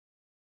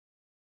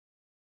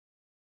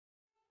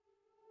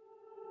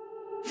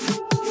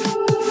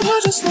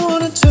just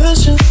want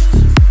attention.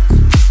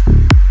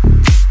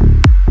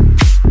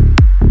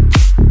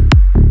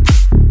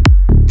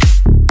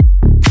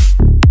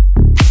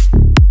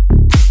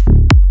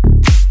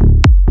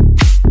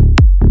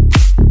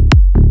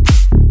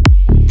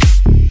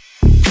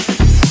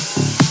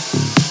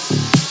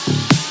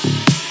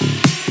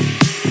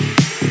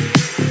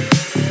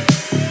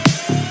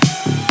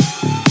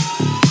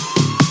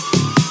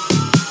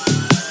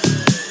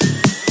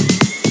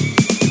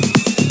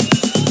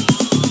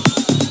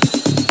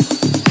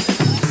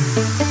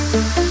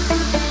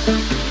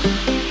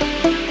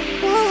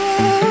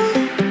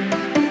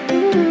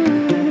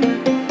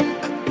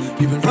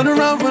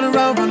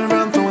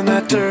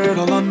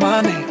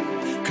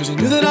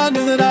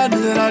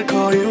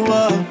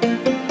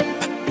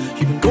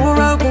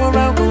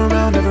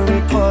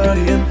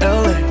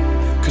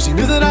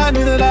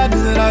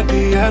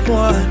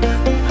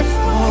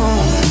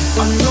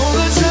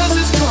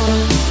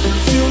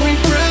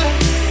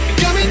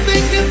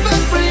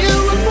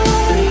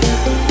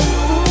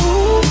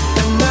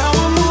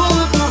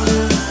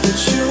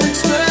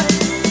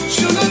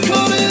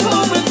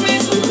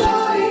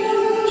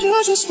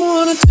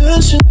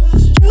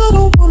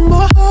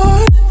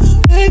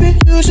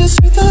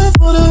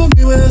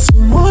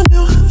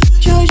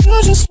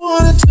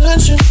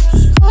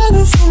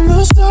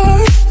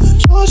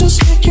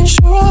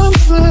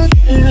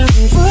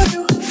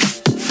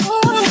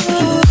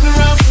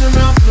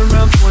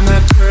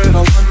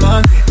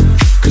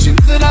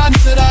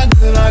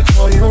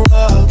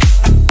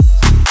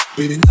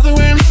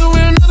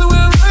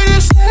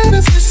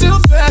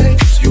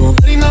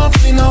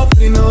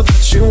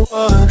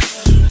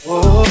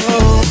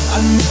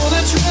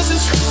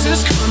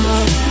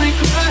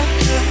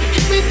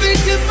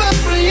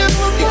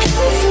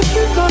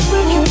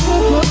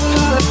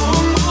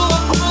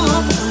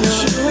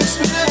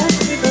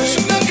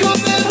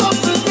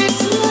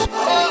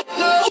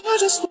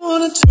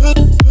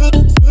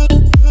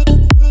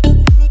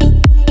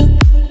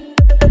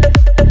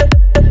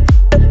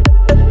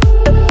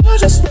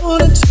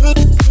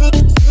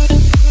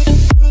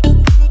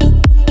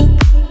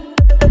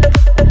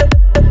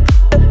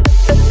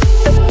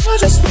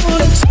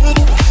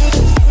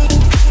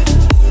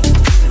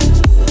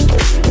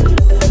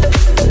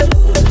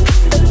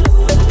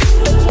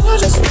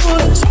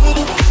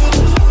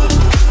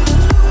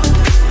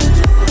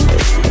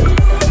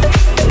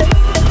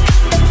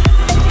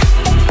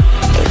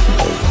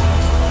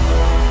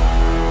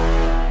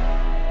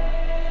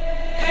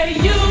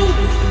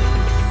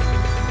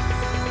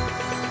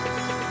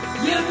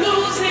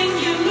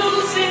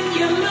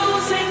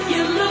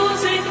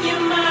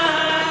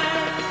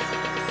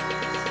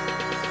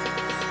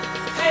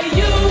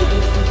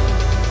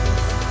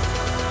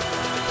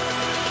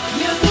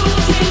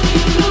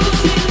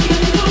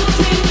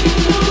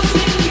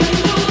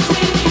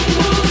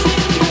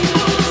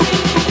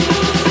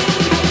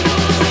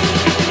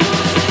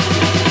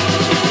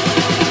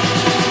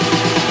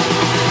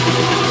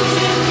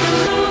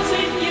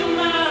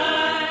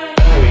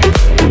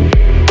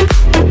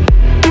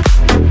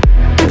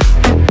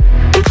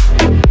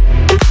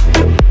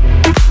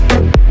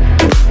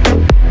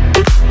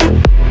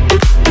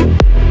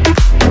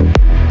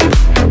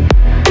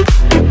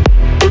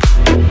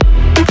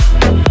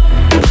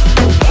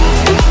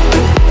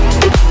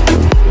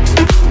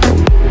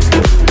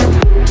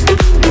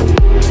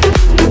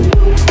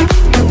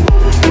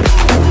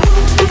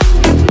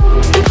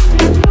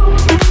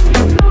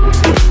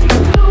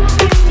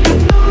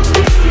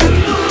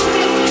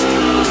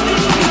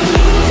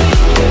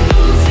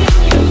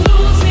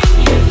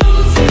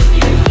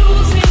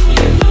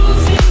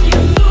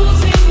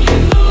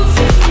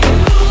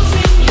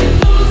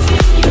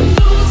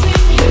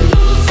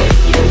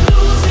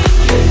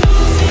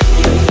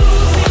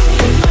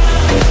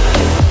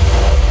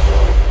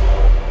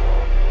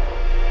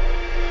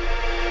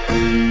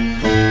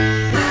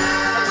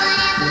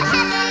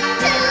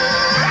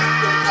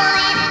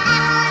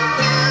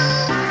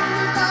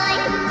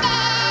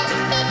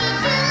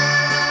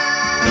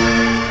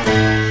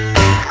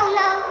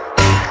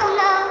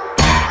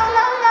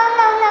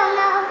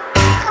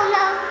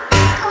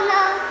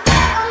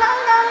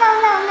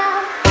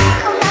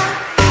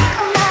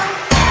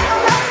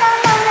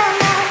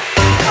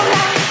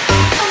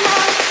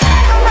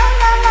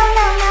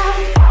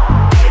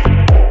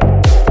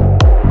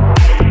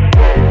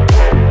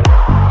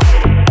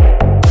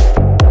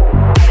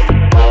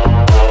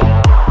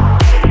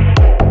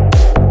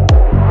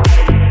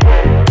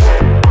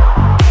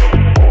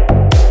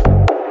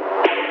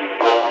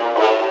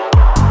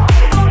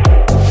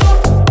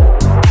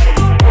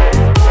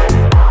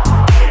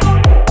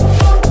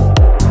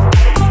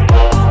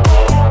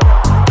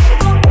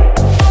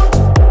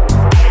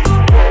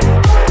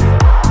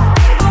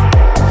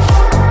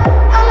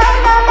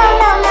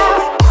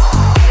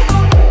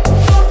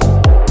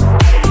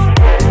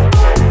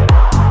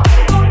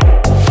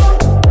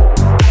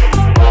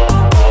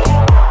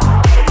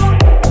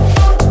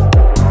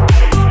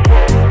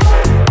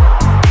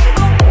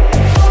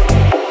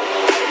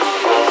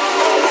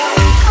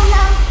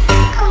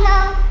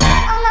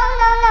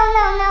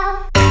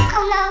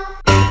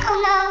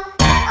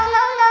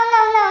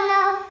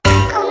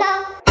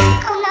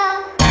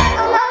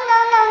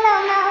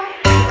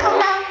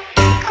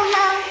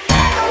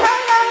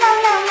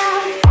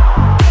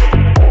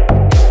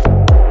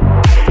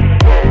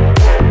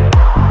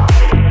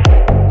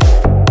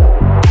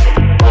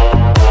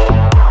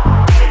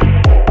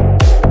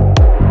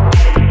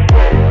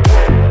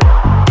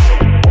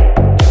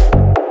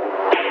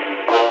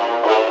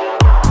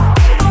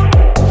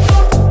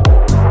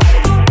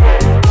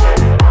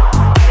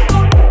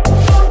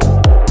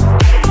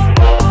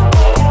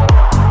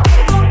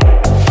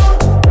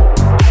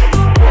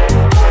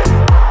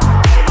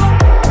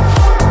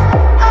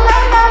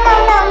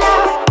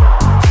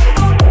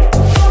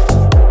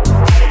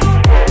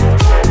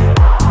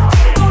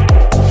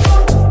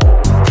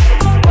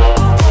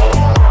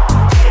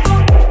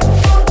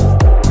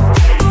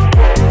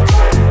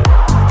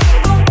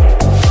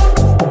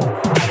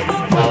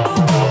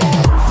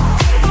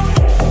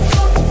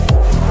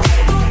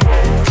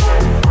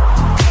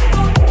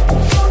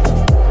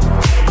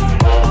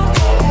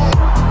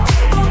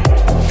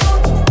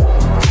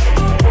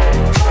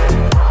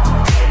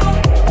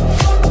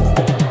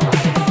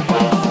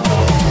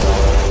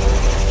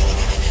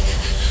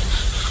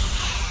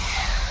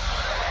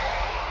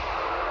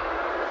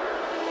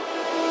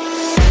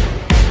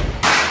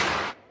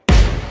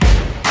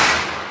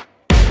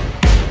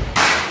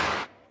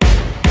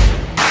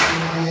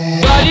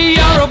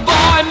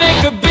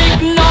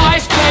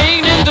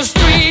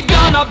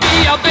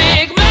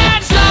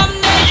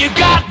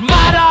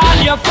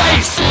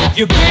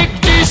 you big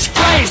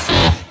disgrace,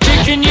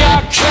 kicking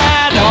your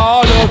can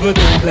all over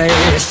the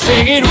place,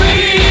 singing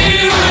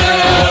we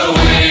will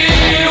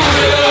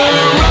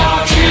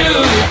rock you.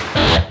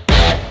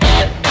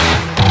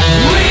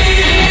 We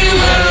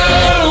will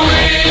rock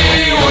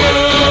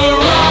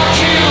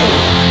you.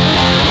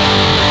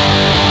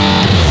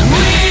 We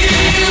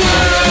will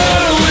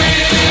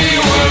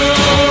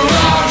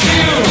rock you.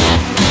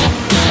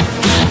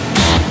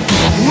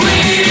 We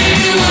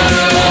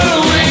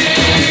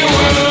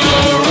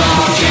will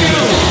rock you.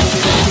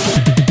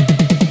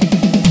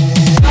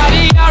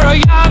 Buddy, you're a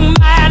young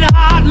man,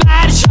 hard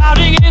man,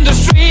 shouting in the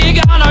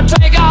street, gonna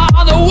take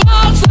on the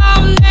world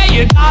someday.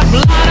 You got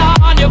blood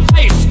on your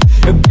face,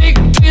 a big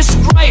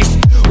disgrace,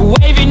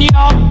 waving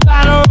your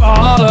banner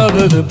all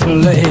over the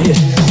place.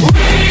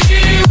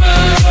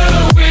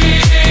 We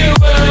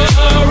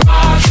will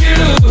rock you.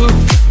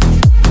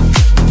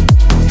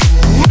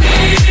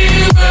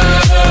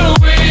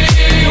 We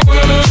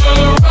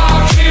will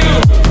rock you.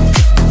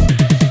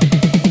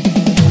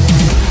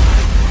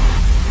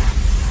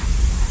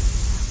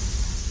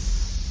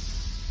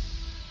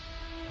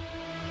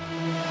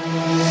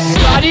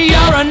 Buddy,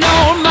 you're an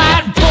old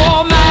man,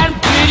 poor man,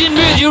 pleading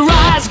with your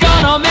eyes,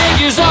 gonna make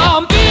you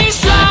zombie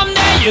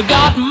someday. You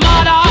got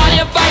mud on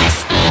your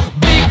face,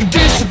 big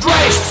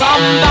disgrace,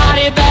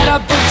 somebody better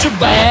put your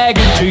bag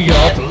into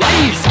your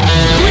place.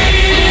 We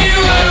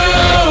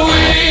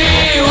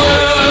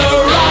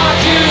will rock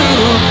you.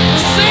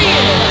 Sing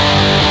it.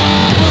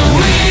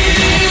 We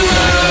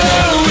will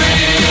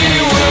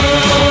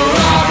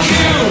rock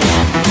you.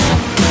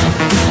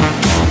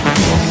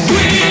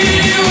 We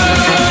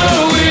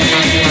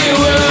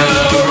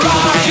will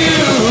rock you.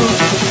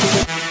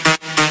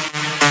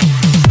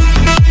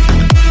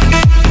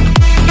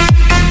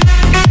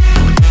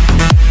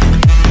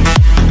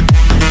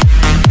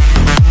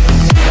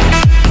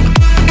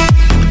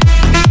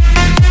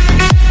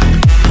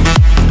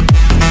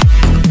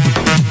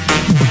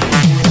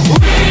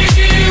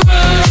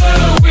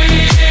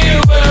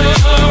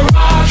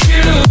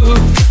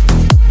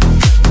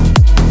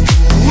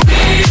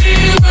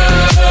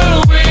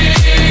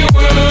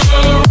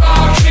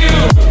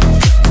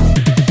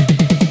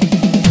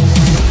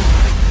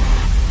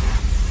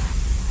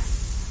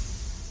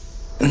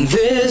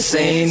 This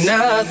ain't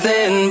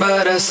nothing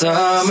but a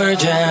summer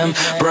jam,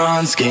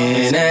 bronze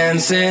skin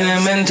and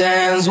cinnamon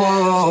tans,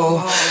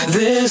 whoa.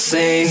 This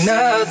ain't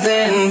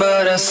nothing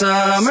but a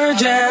summer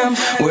jam,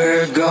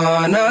 we're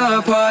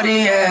gonna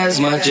party as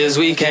much as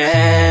we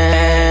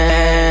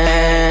can.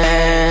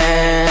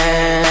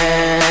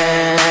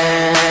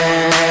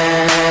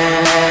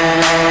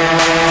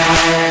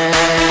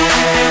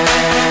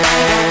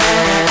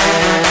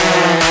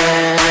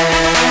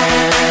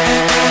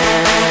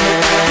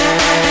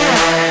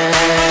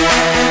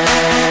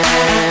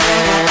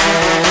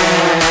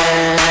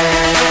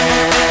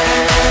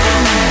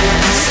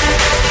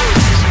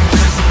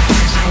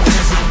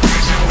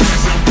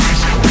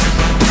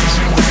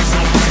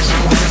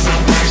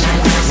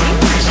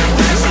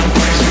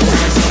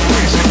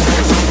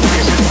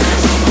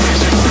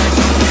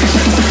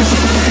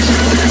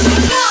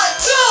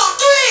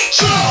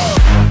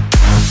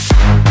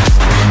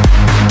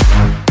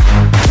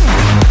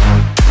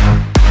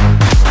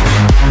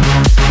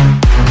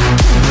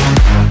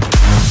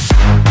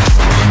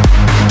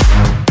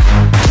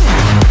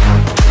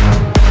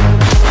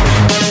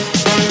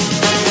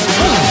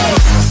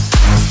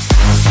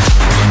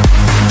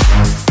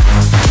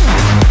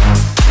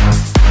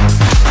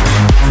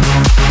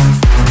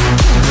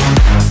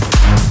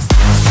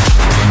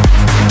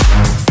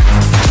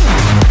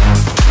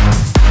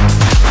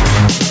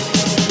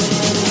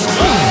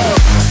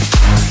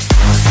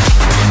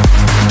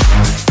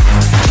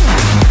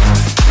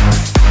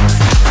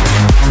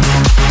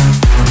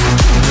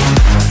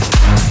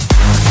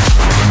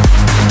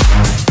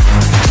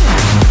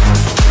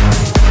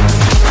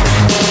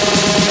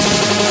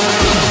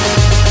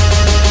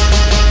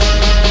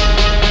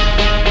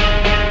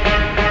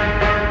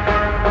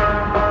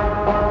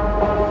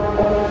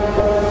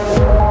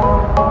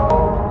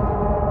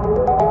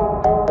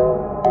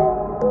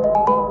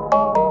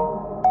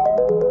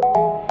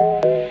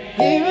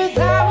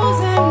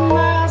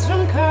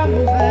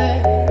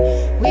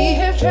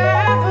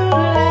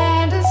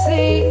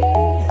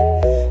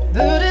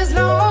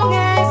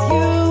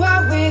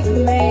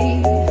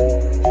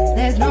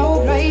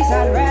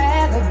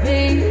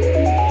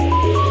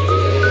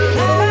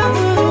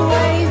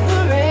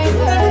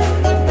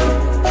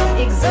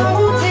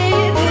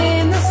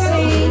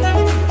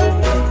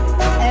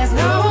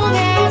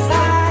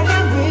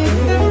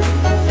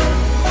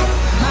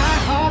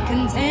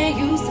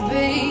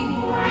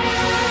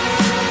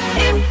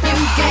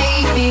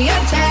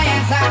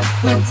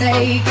 would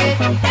take it.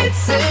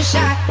 It's a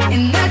shot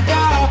in the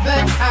dark,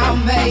 but I'll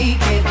make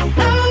it.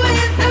 No,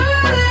 with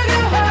all of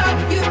your heart,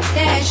 you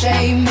can't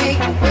shame me.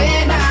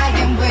 When I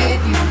am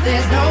with you,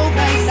 there's no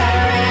place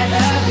I'd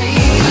rather be.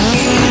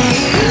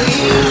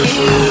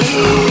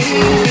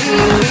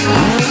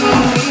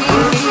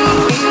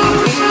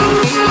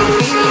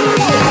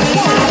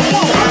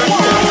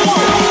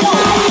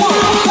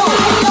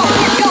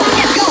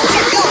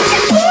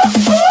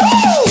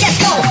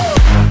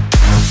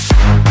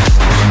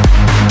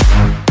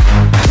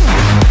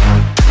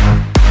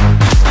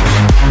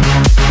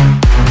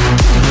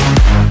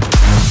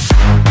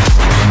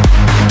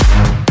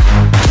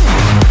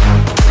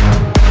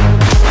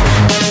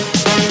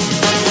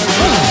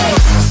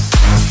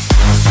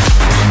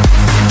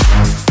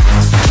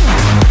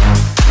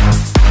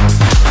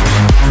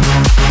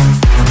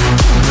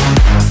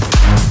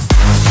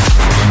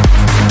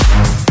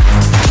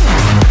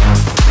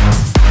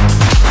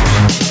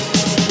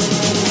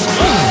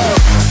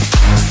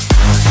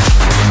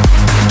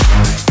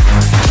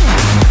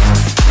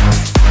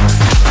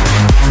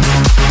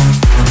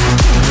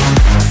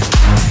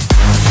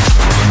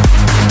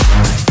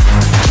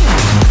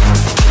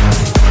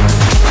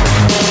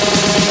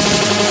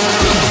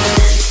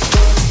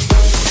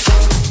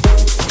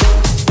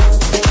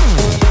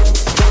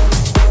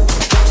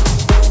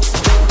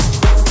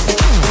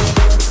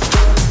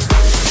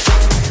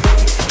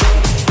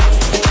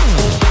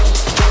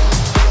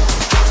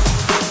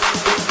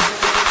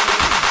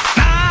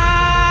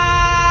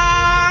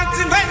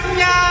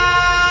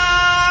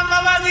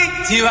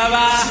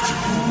 Chihuahua.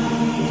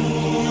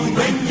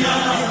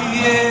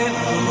 Yeah.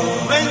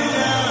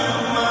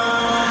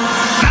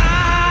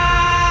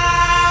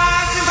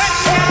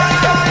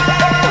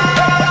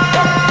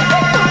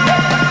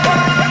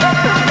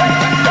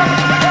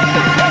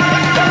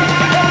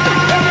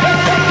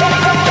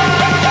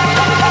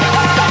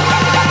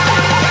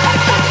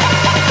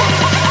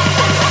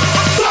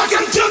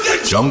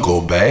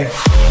 Jungle Bay.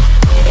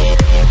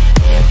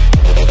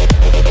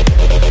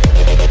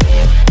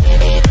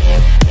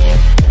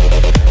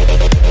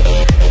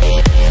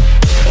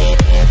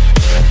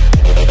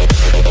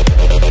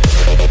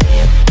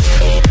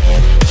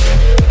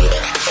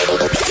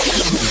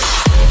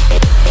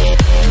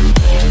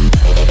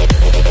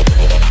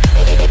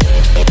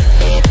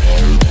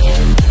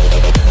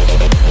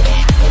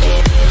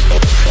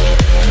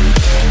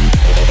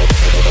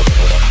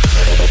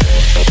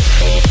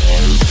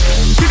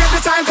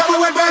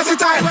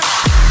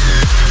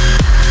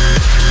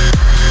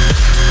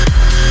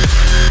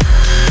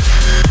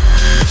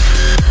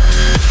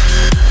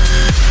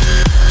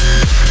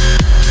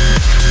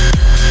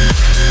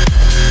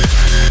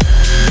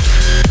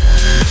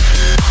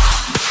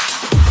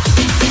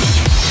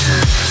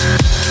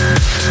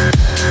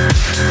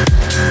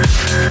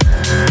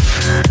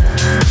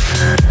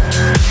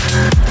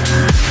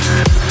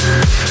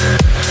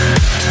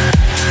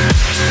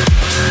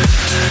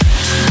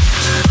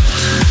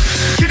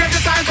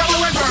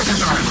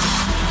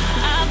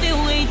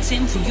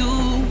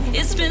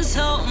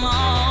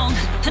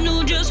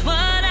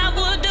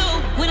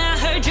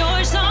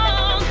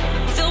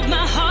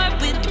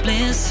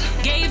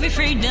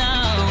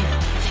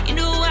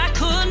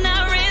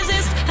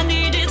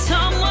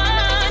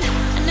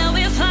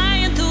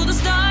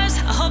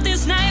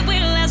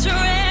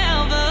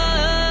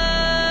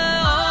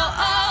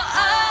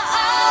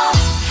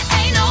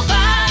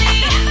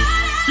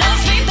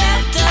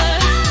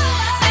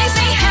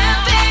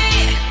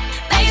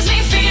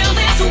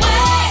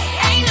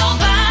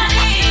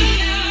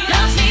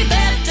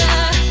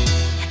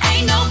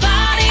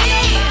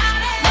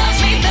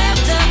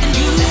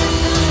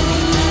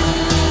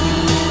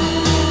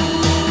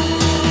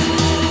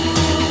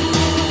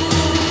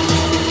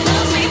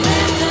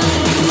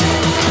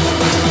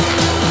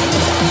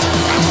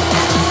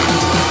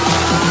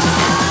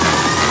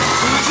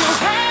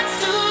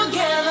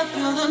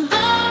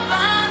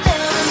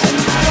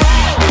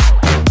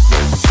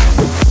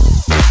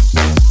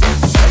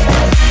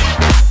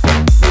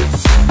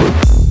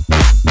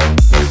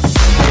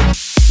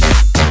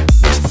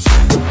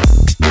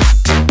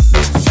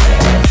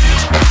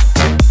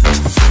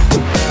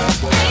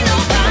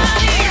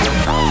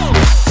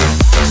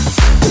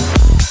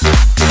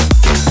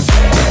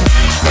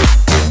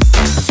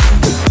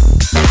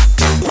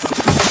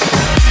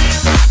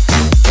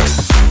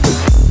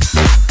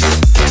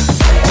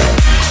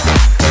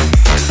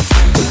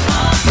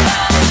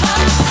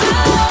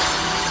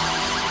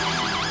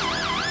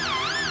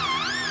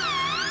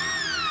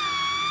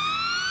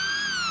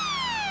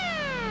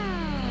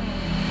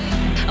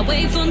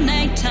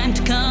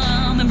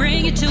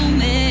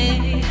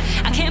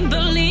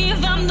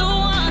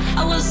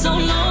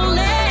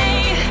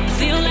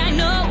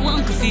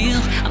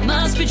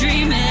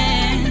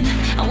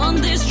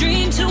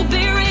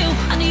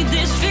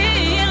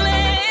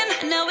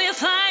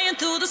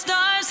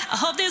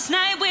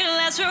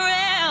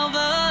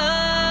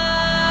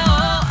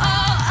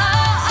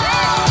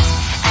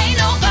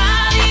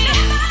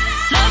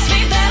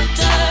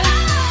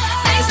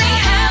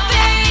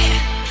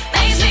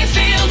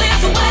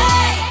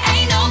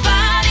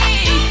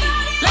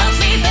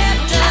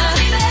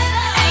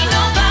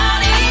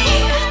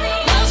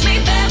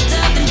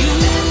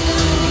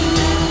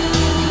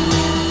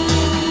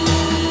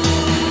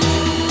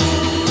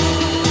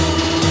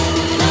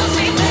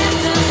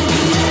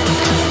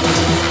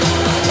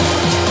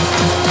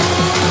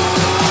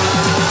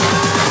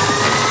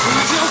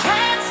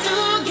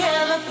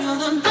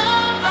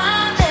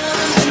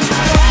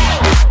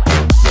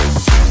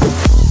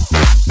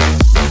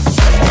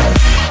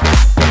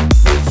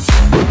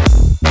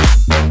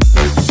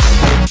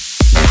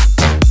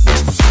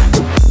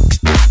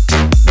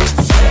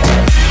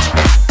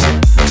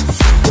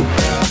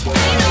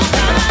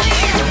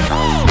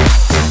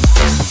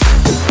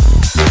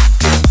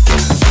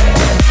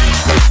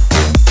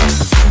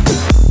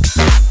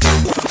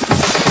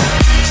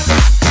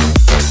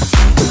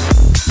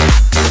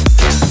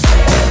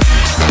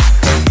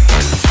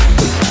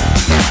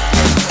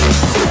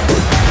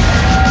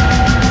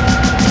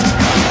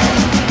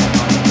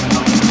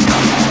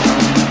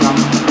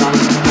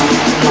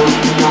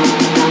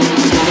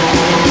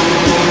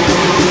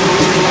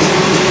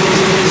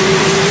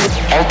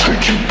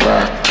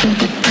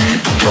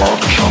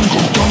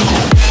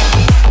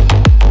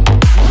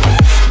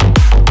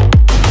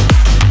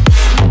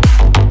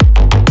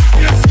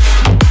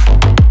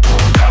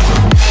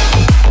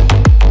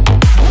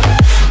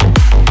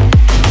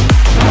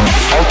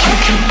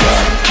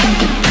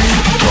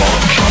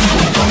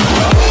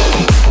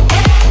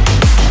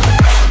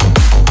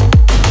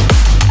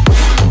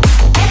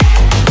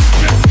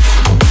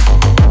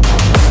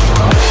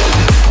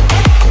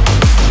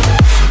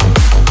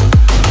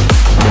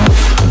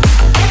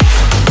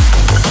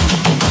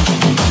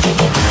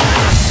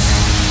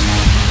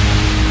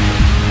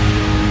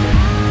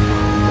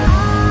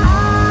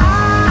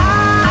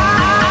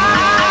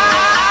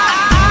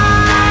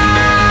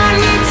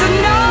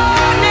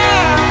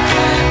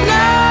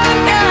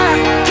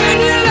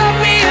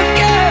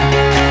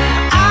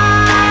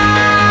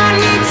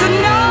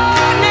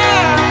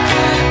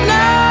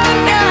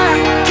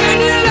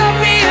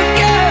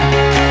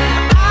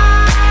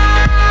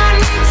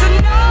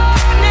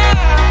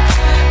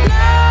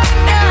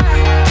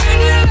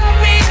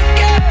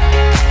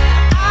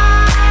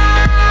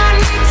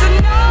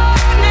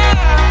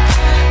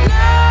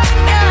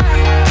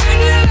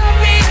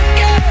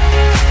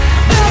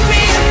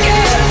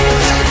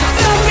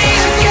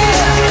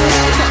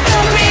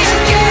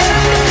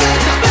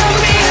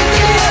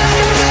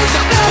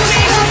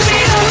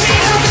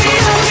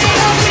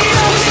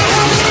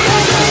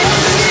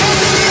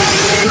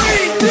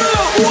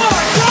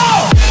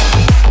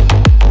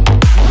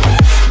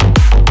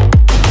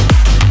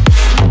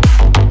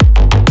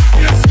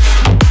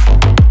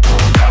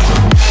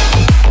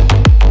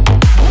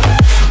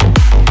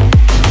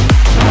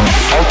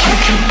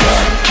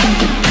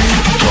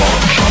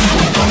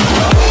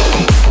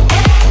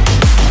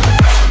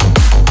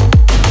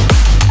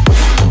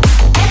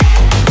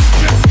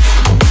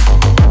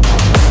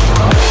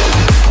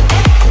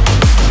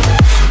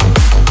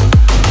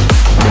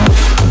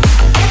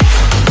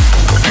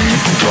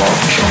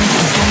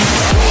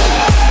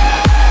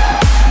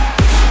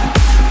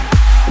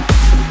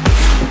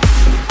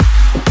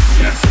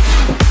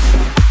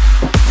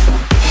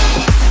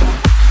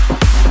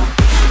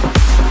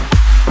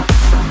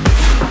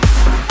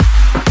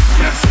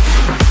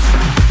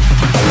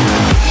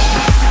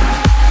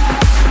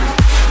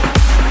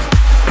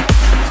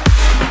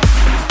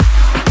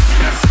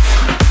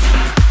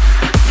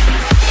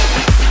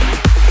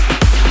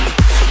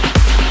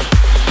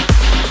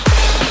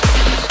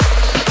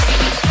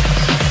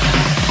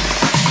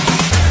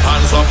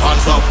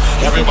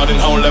 Everybody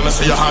now, let me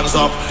see your hands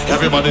up.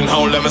 Everybody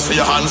now, let me see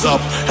your hands up.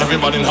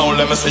 Everybody now,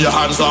 let me see your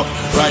hands up.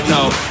 Right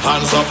now,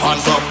 hands up,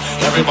 hands up.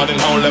 Everybody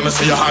now, let me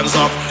see your hands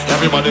up.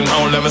 Everybody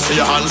now, let me see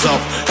your hands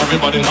up.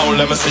 Everybody now,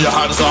 let me see your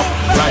hands up.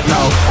 Right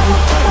now,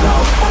 right now,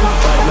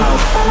 right now,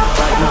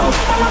 right now,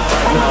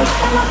 right now,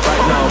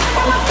 right now,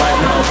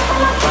 right now,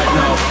 right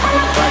now,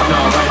 right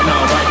now, right now, right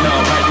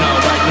now, right now,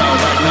 right now,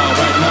 right now,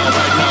 right now,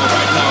 right now,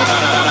 right now,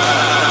 right now.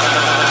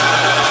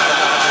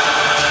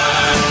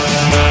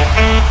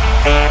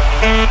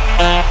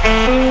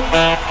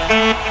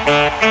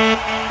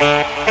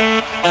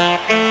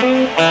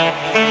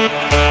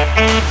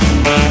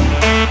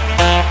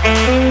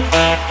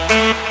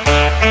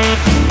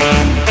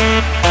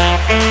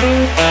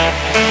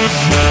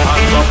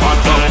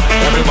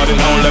 Everybody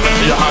now, let me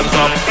see your hands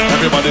up.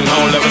 Everybody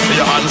now, let me see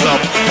your hands up.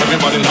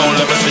 Everybody now,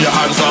 let me see your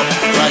hands up.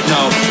 Right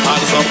now,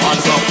 hands up,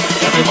 hands up.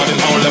 Everybody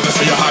now, let me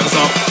see your hands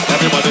up.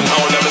 Everybody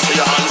now, let me see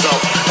your hands up.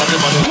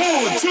 Everybody.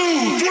 1,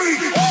 2, 3,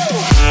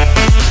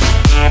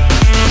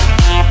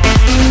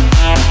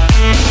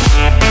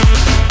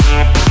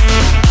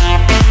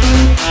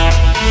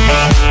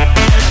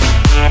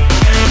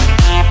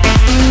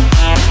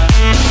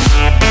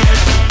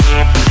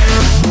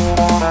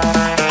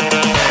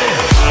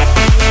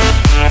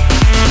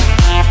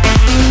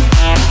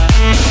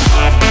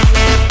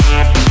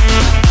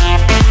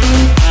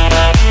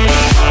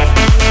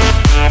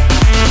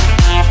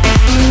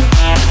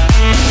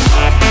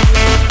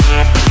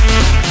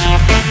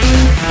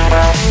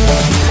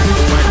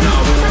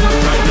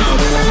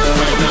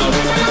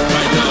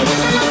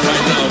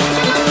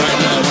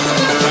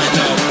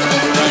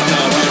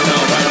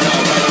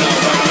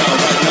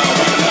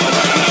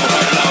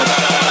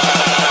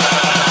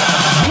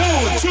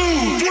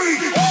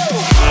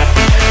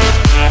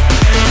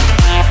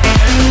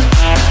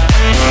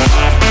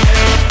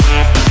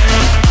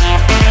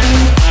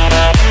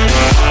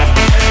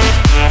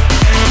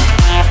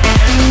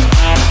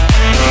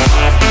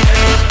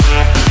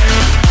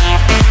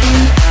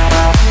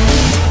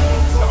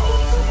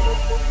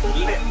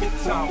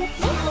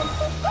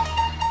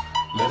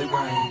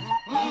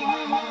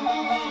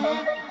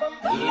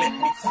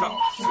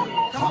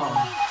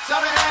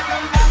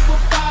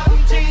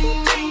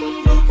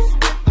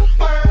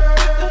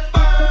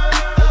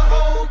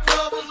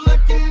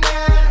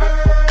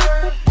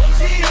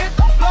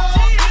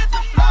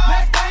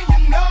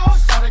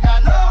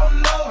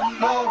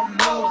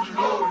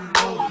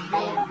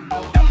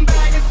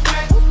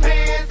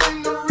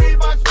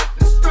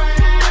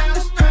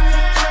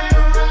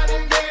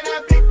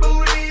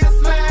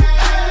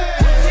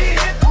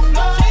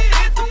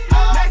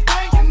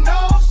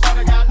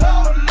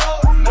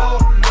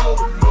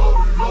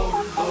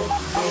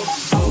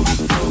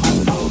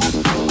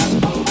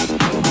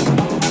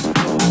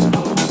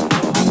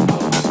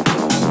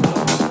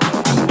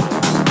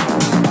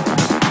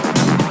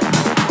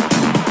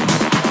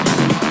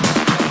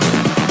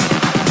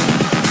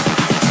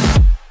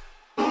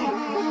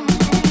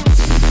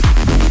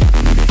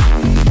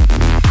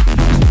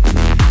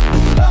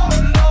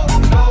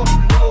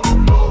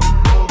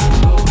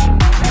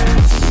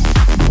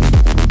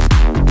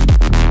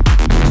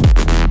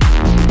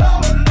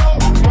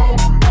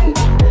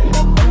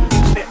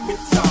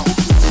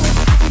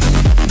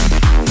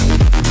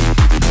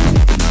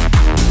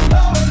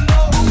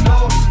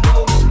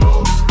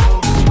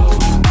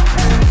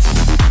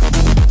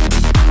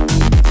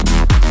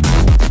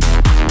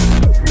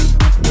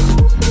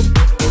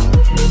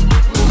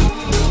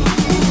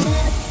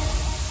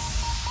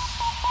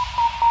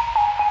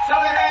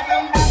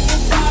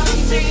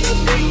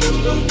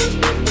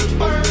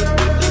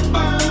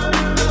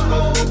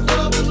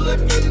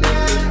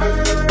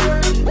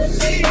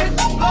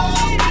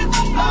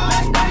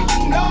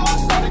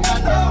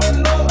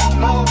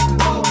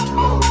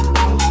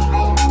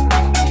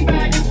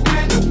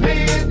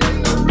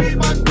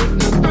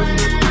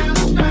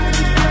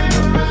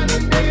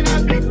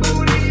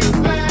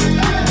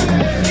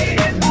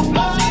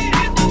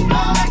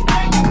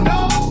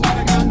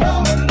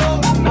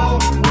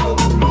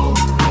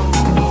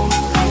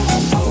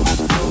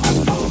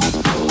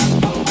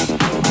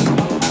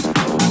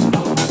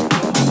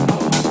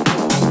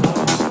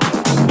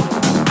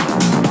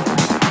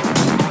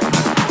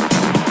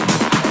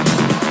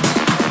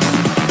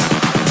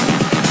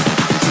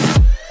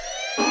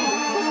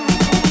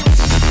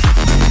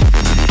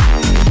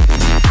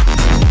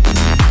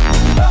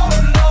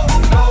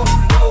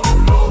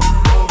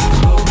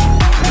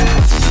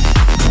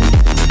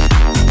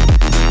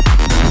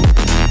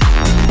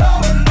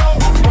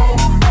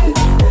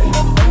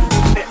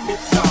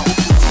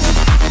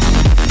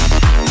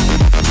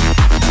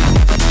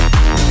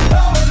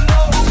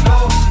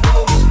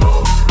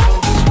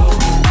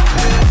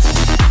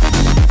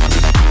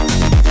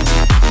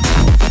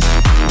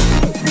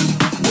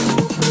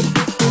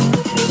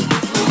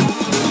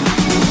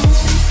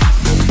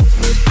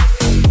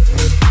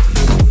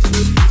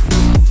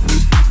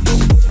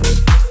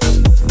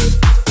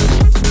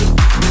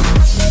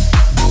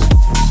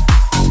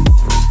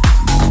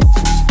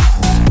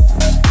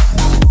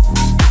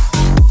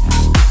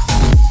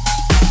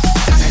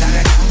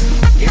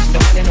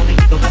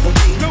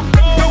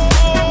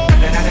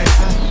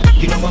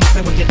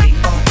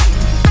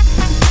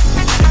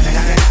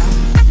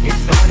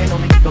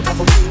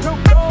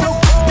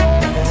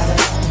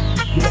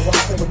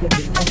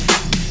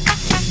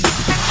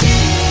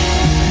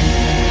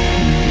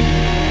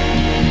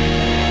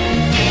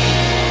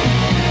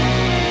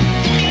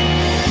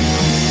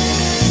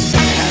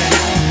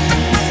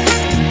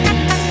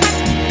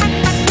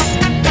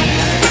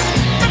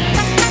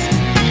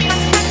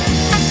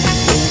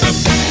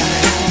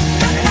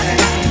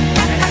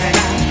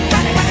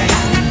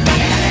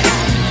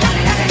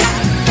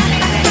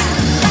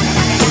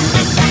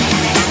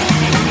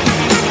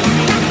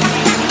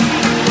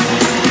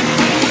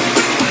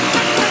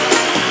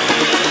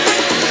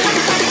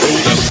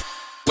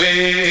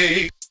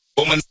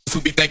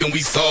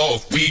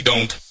 We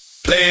don't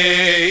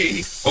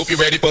play. Hope you're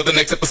ready for the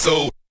next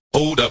episode.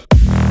 Hold up.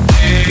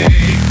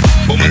 Hey,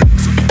 woman,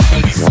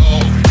 when we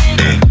solve, we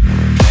don't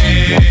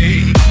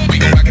play. We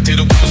gon' rock it till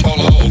the wheels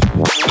fall off.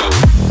 Hold up.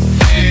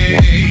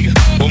 Hey,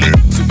 woman,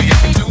 so we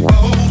acting too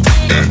old.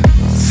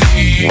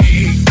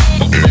 See,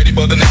 hope you're ready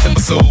for the next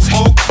episode.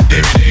 Smoke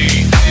every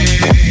day.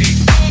 Hey,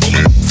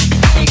 woman,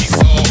 when we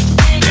solve,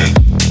 we don't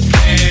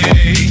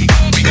play.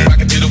 We gon'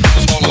 rock it till the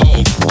wheels fall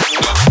off.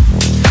 Hold up.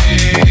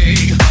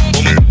 Hey,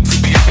 woman, so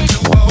we acting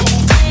too old.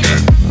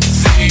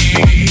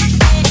 See,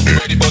 hope you're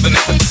ready for the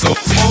next episode.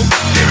 Smoke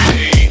every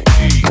day.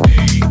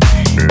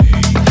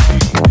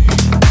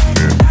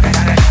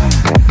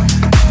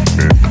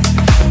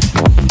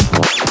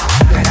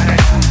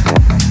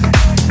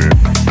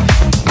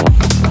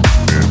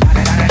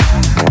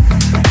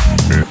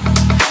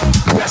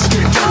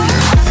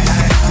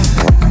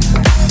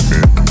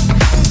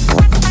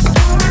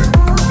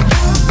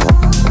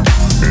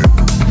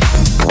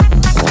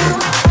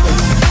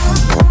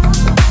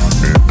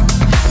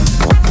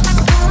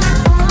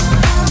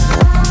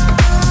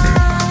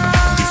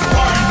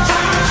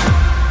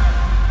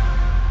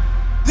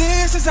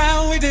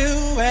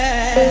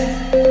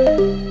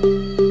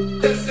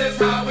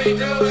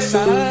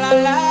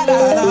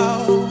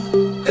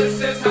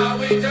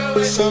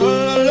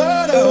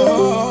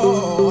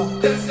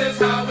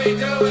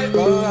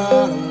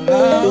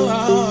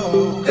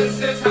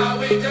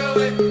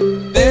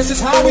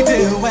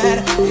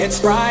 It's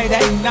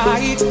Friday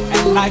night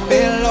and I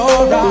feel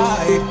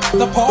alright.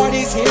 The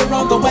party's here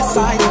on the west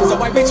side,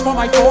 so I reach for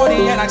my 40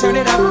 and I turn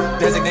it up.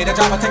 Designated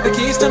driver, take the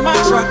keys to my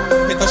truck.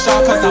 Hit the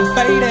shop cause I'm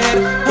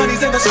faded.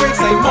 Honey's in the streets,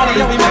 say money,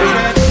 yeah we made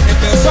it. It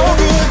feels so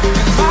good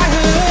in my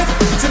hood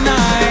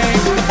tonight.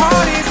 The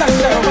party's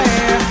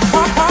underway,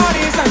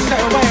 party's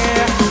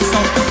underway. So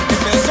it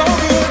feels so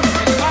good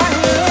in my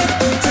hood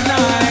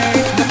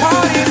tonight. The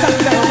party's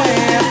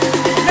underway.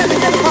 Let me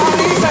get the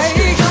party say.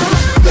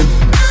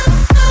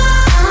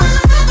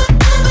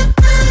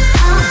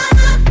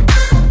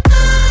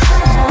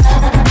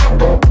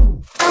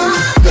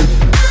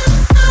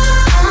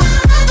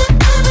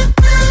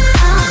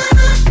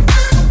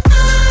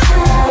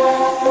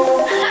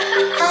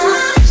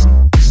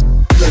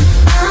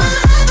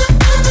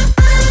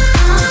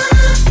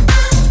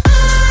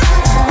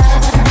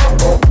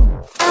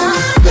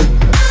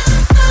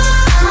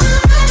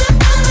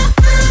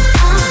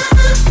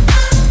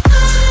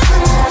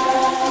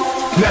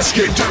 Let's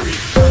get dirty.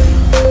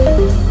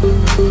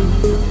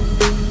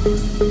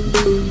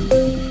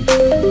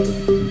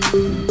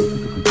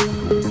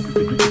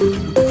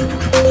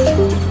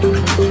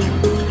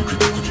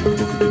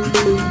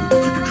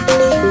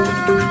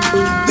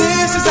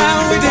 This is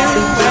how we do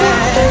it.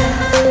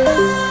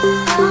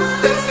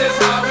 This is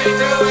how we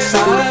do it.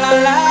 Sha la la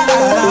la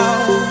la.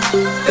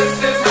 This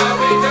is how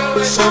we do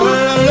it. Sha la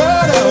la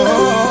la.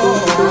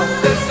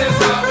 This is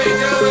how we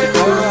do it.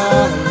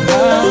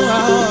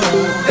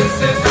 This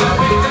is how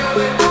we do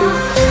it.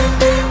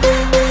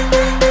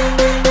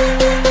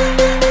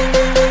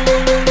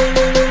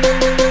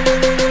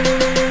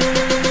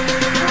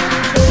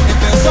 It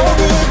feels so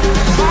good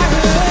in my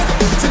hood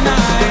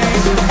tonight.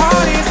 The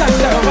party's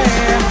underway.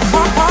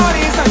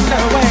 Party's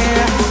underway.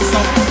 So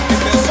it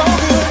feels so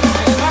good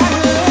in my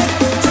hood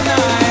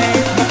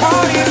tonight. The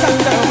party's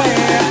underway.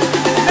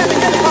 Let me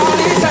get the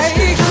party say.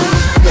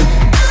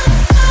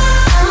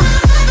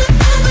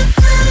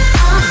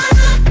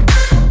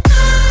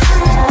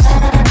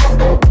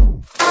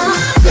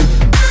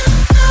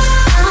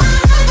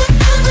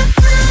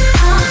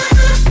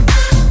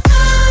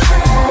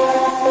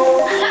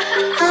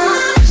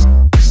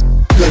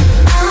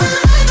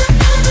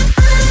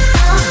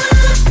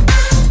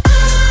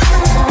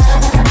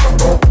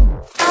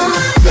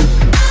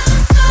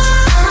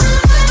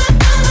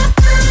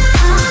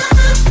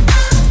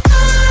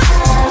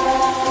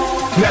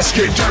 Let's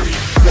get dirty.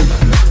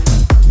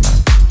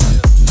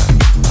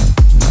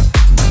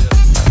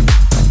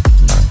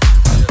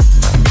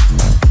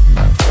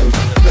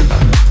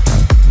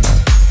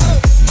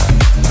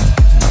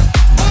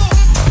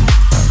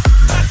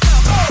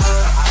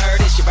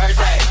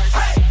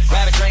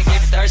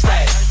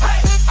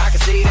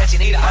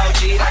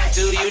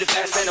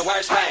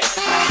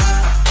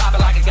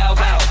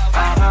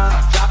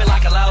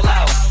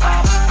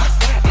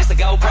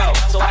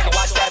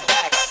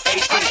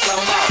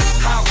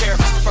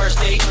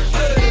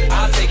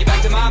 I'll take you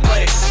back to my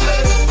place.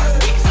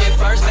 We can skip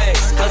first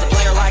base, cause a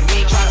player like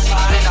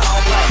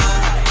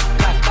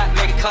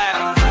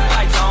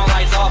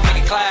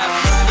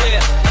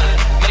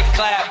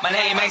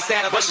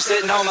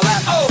sitting on my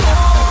lap. Oh,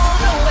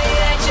 the way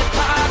that you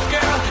pop,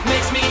 girl,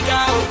 makes me go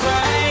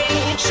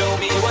crazy. Show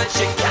me what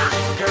you got,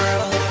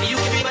 girl. You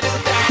can be my new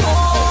thing.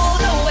 Oh,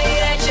 the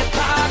way that you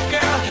pop,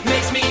 girl,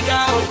 makes me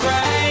go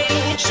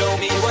crazy. Show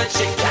me what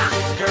you got,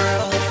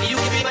 girl. You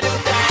can be my new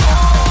thing.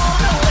 Oh,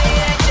 the way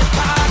that you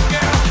pop,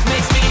 girl,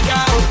 makes me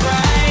go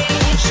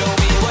crazy. Show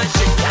me what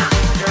you got,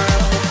 girl.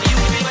 You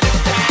can be my new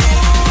thing.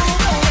 Oh,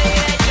 the way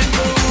that you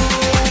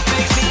move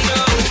makes me go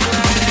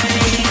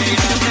crazy.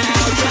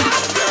 Now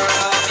drop,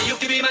 girl. You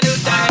can be my new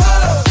thing.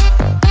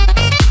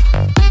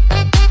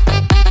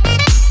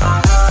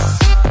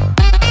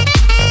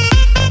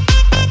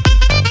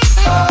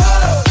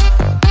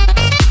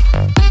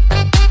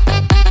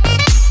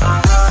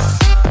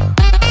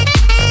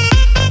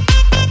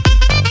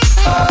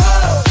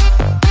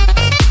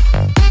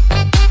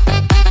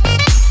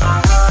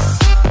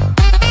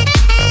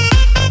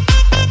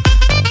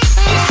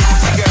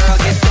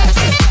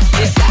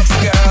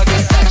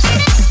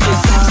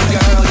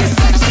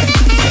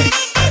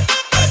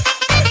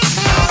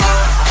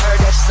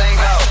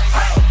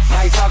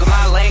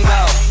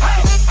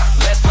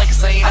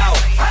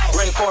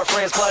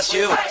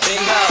 You,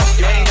 bingo,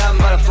 you ain't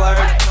nothing but a flirt.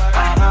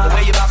 The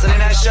way you bouncing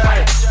in that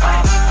shirt,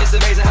 it's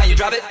amazing how you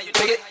drop it,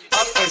 pick it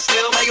up and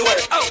still make it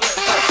work. Oh,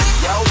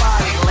 your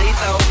body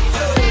lethal,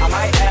 I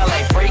might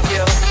LA freak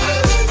you.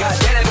 God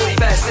damn that booty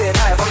fast, sitting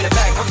high from the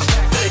back,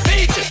 they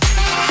beat you.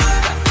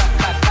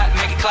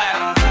 Make it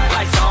clap,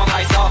 lights on,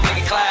 lights off,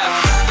 make it clap.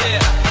 Yeah,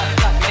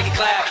 make it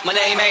clap. My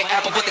name ain't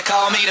Apple, but they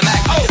call me the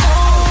Mac. Oh,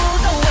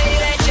 the way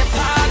that you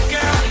pop,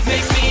 girl,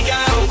 makes me go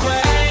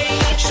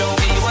crazy. Show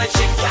me what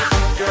you got,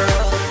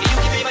 girl.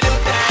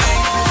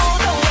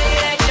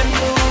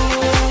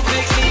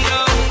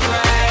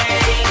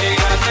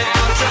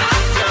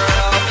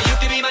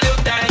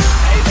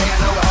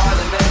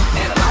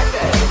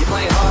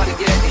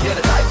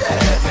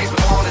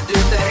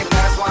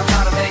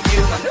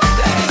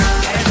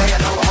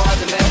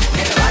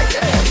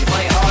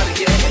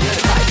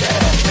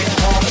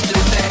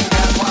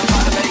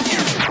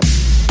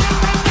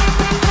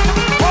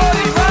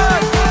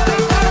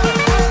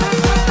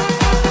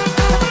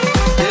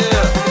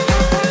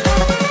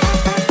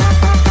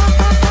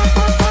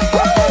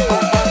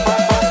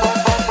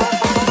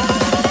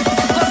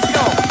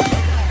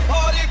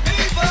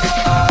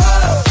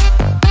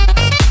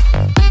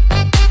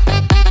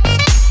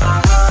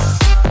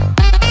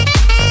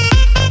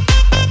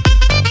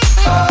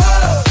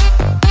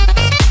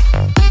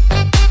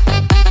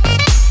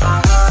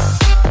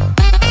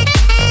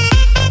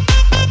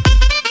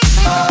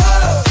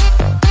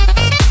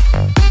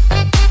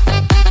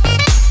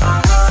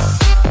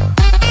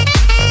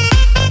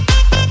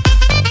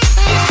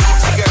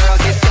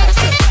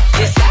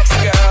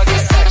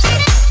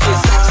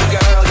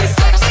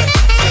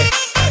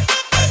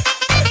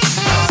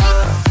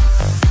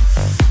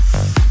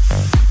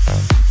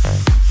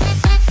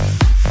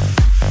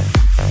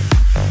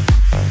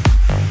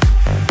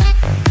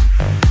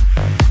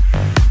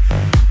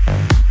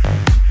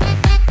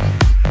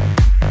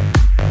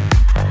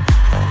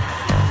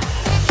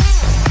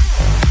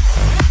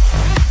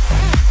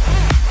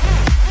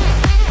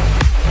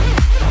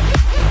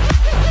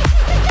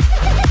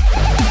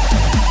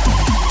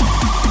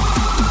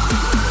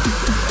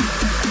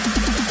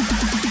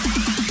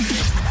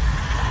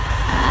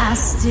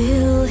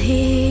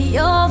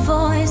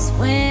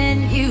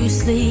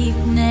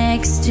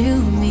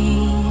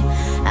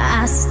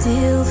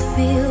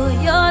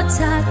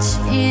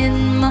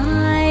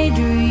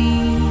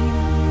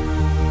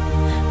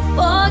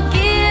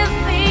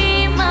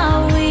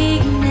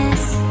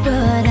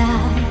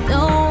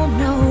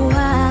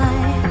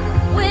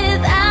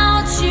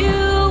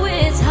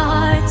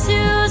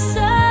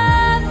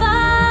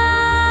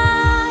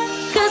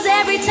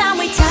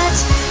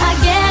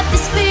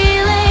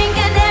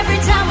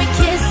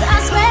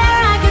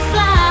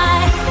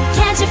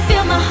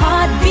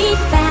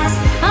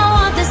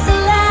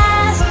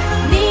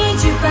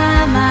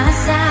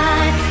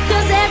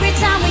 Every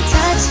time we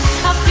touch,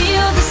 I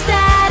feel the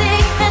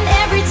static, and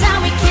every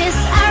time we kiss,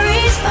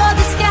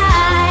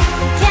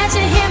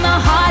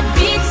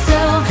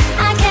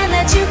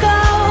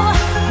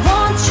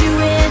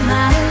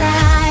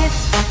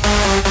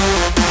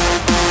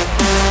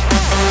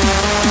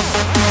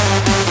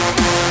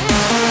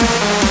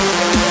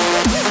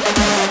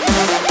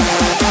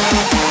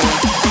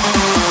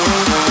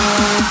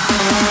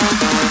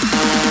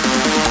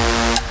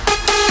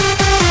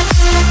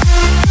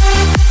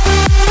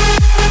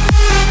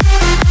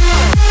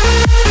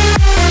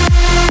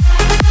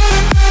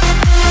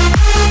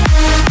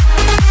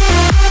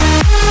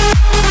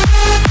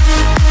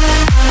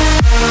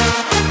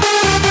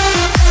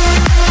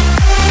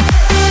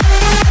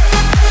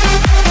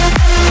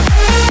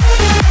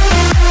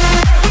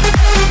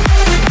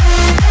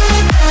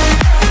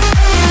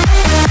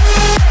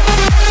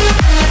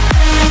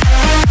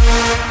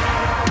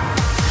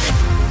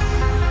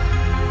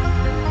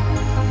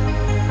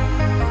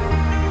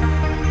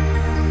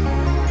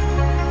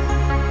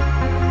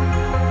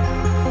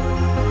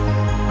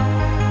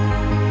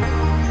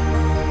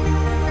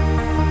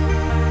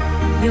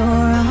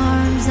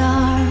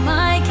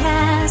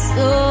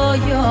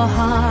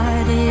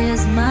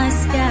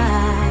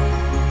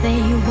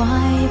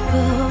 wipe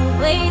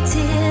away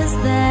tears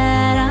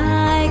that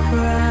I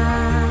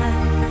cry.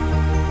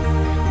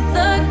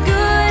 The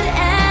good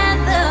and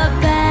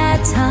the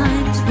bad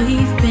times,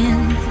 we've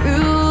been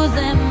through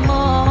them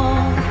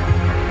all.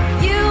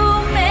 You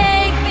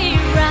make me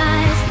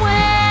rise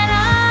when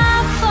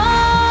I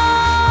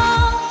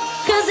fall.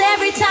 'Cause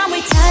every time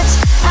we touch,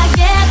 I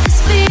get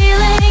this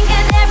feeling.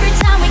 And every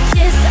time we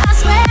kiss, I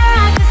swear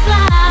I could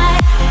fly.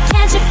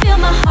 Can't you feel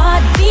my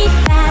heart beat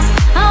fast?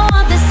 I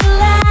want this to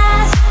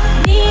last.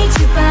 Need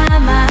you by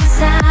my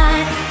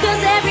side.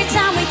 'Cause every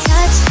time we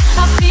touch,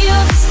 I feel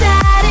the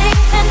static.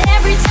 And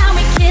every time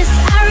we kiss,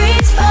 I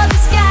reach for the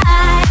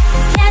sky.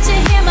 Can't you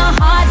hear my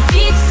heart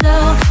beat so?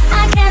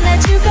 I can't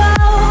let you go.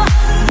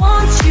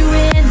 Want you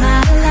in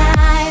my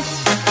life.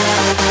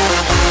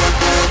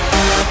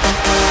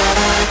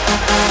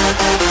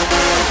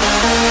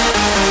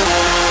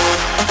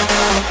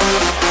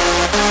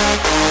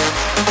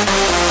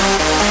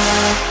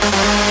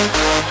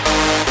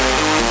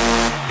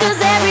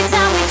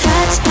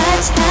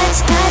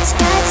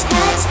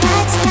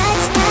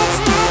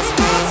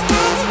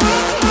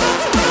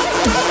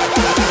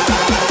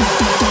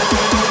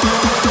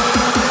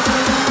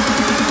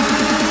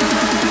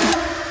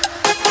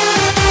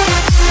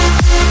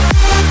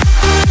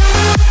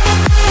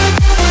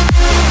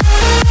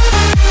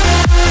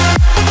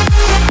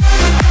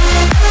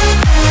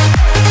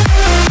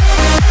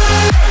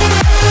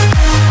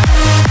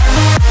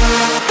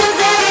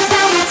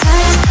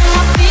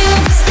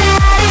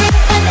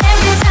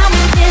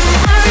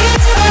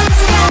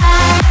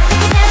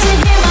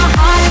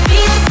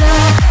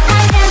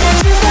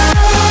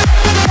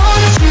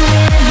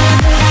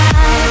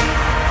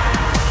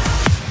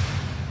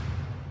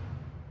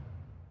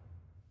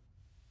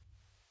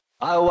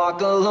 I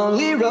walk a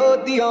lonely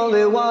road, the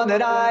only one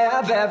that I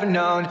have ever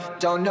known.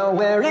 Don't know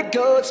where it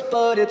goes,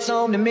 but it's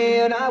home to me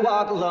and I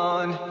walk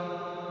alone.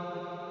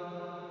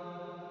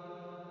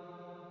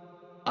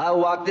 I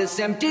walk this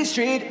empty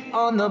street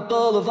on the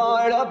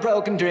boulevard of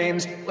broken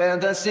dreams, where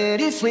the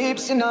city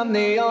sleeps and I'm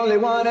the only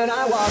one and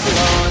I walk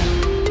alone.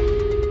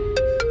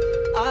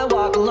 I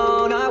walk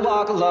alone, I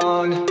walk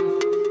alone.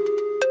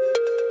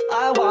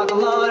 I walk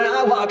alone and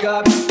I walk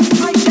up.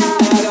 My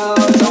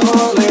shadow's the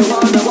only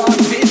one that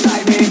walks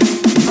beside me.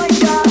 My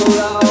shallow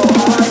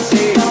heart's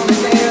the only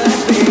thing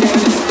that's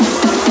beating.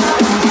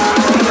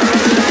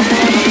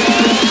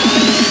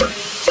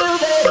 Till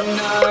then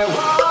I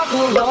walk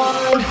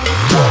alone.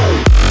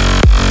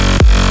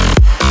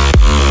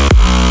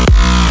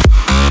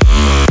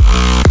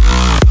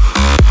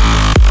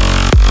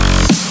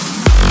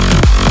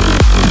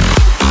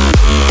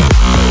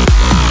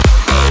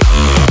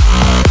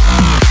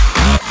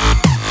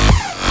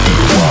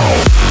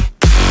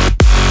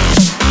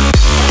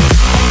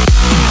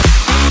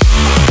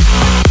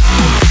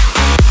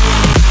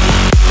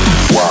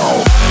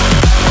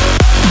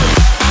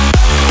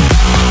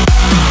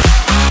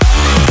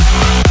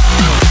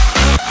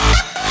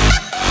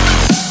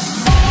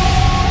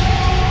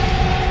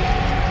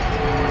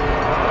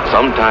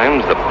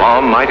 Sometimes the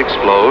bomb might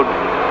explode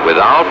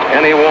without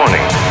any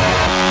warning.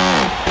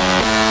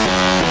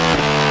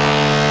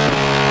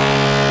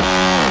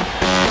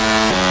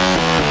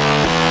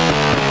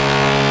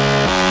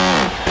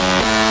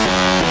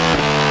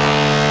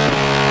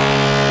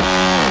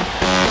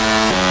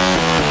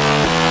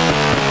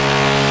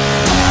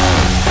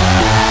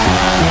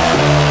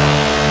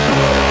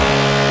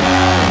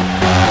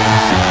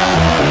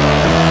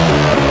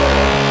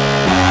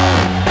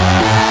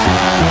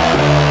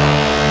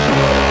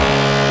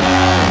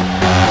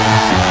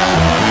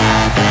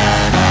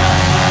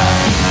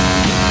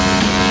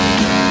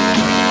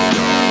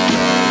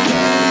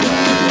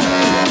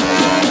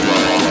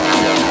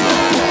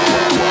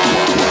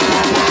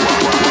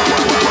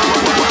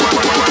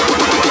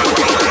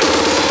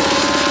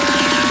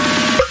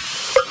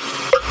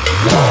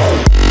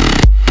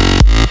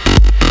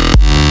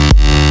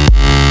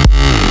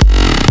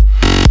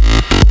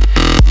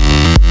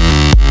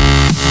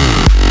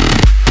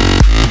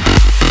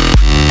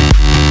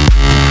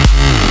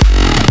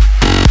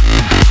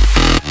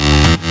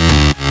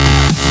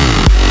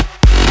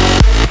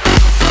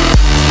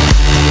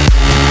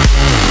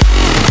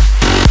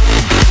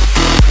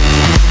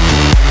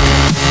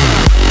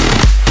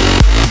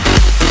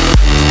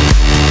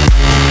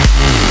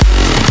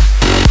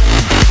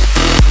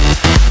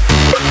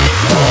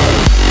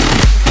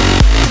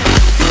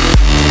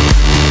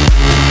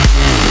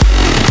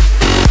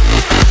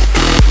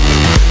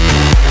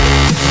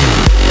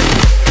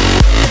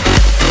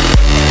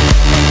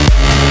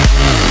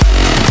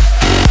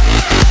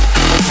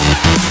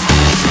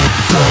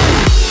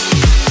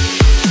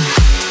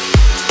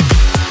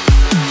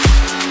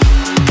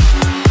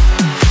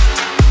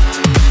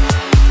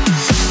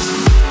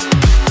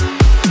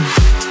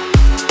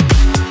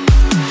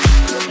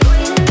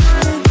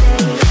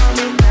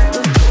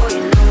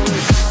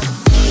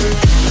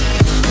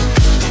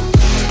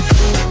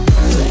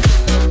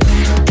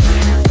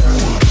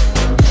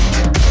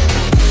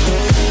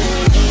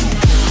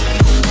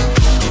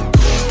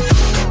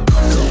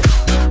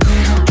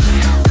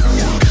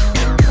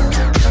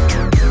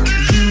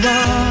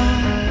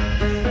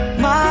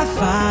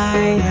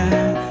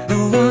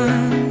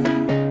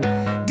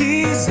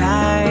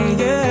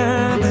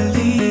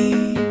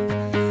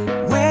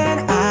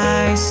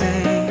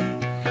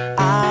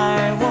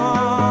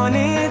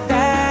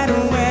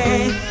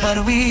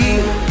 but we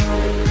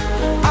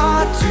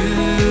are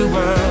two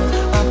worlds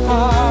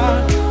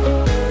apart.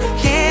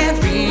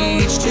 Can't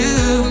reach to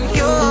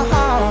your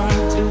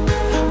heart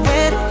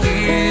when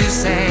you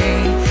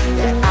say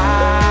that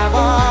I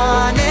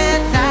want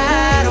it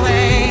that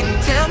way.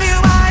 Tell me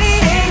why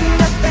it ain't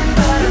nothing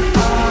but a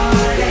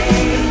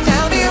heartache.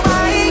 Tell me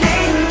why it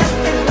ain't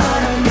nothing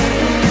but a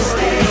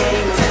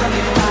mistake. Tell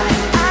me why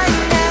I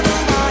never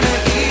wanna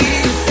hear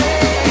you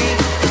say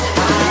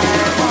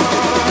I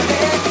want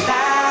it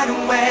that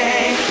way.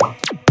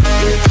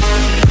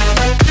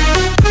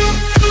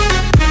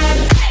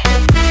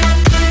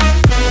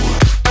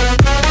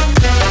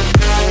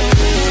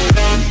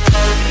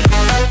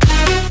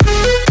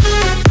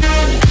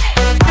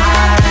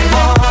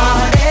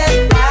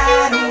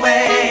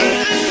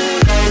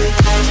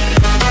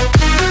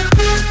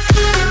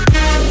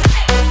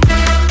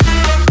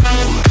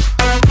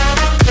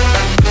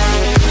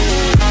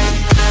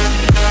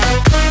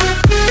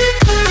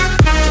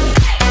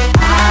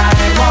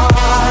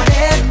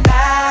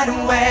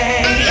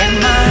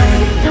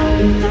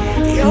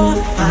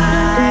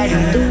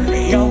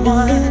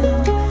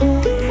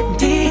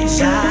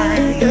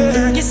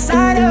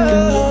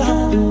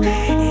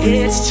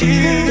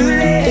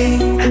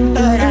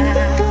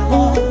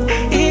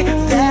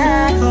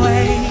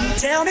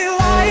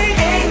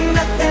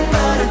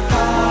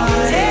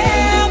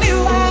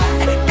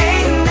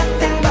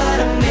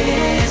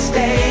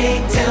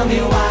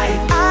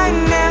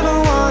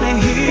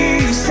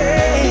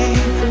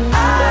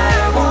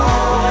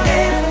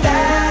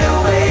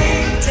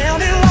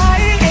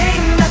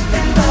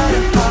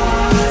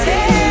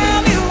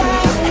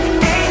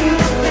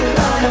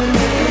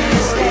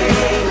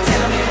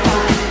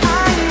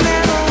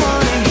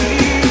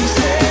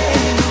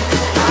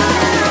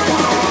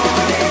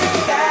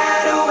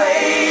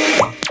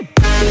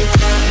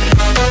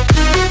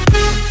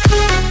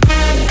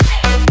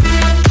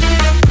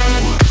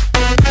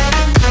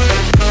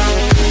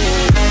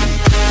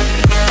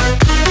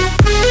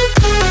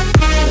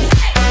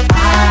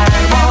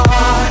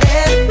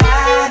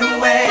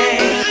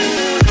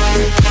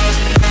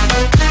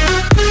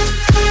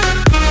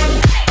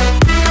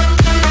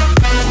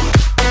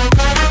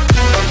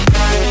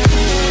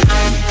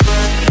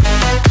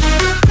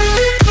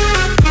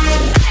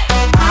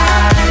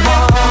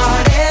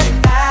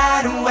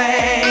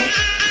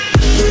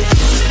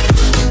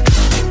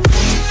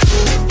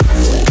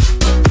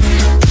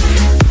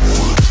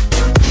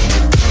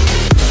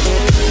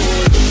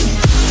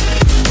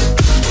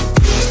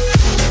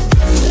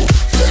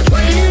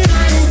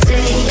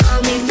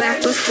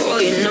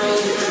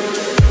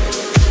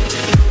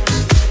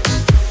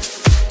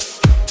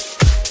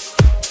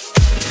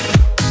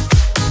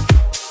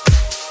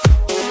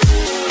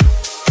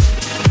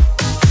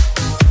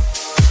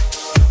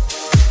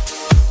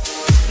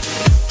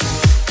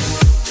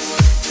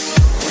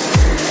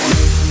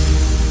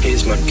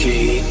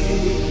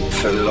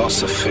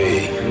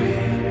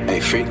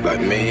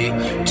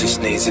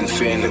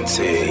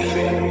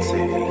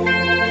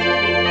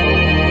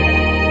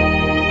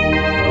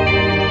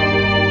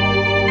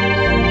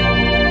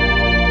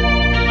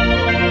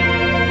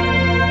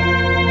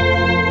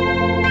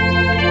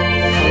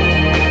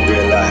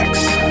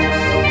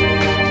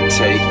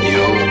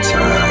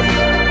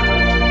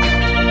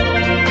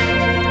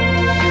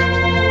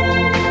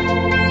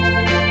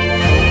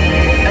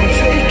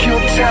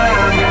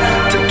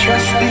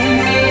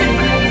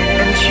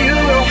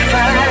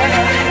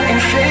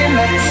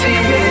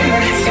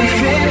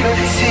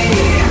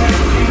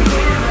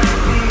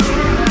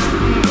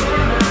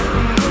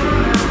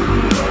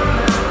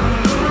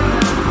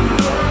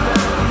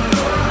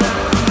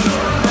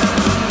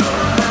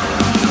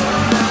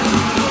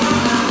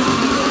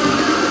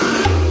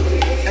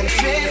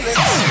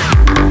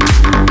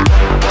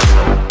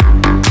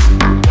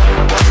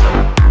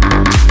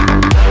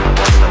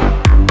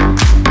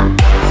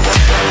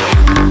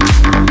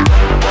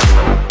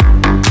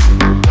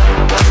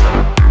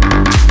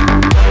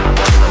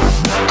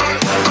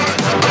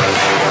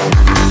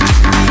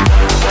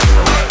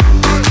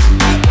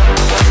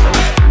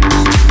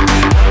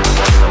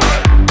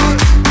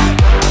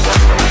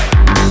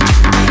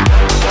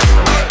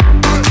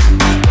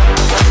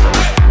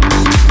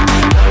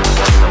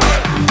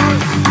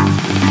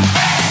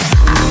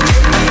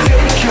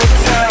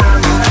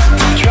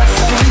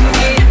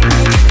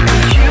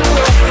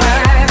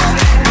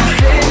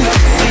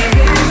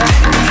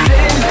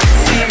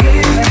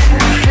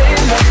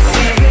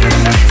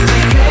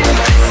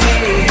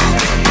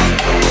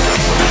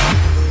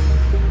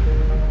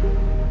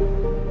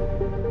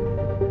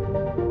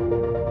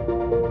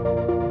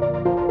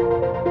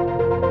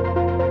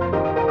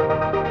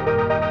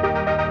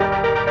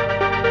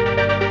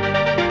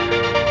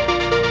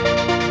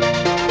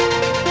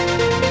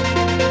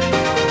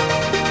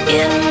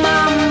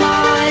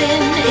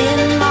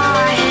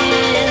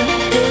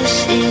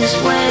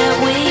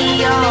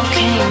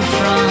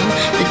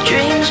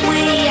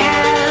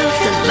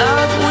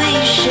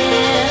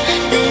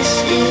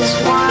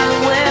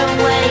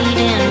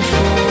 Waiting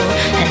for,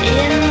 and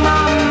in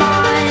my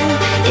mind,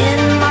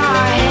 in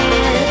my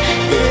head,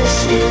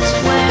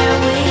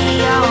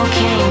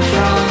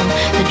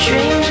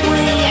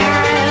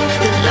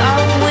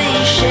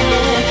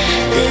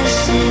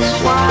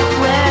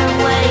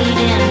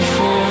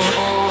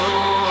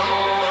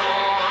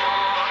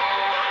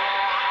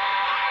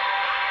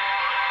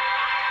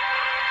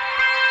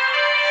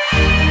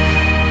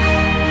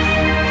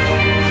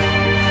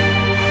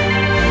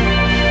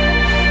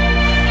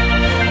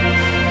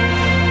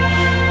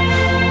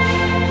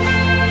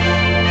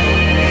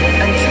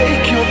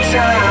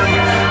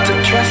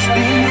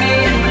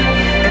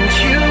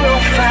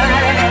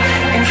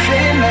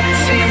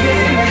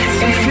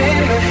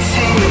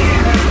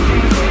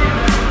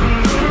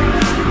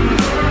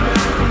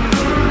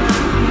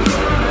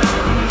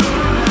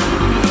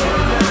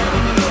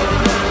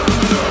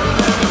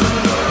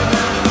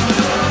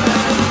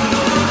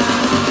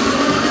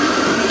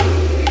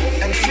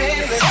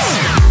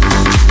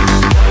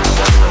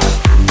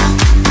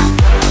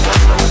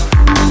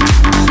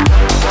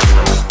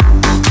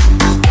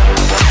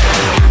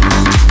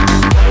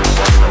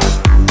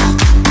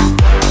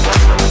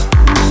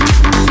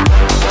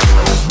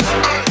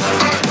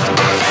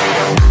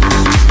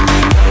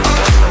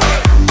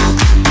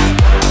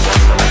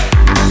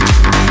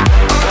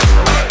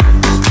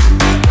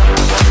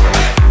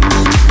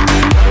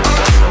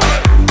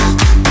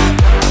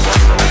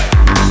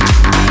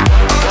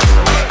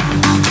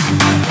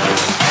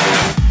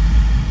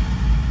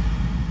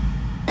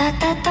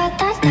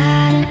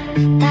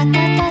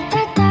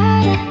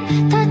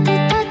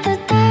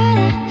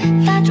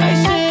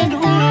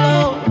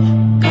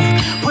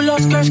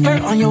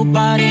 your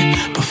body,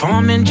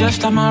 performing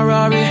just like my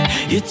Rari.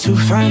 You're too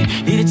fine,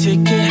 need a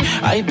ticket.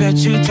 I bet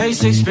you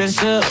taste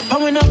expensive.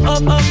 Pouring up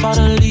about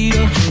a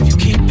liter. If you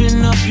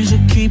keeping up, you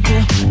should keep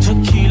it.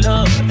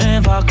 Tequila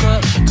and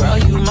vodka, girl,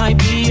 you might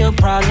be a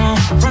problem.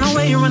 Run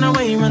away, run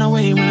away, run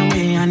away, run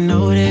away. I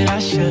know that I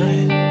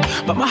should,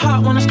 but my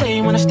heart wanna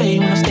stay, wanna stay,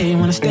 wanna stay,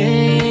 wanna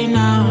stay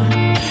now.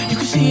 You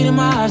can see it in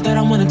my eyes that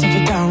I wanna take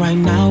it down right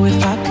now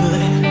if I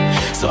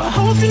could. So I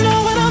hope you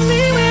know what I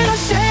mean when I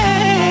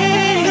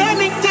say, let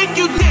me take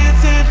you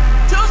dancing.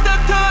 Two-step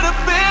to the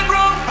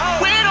bedroom.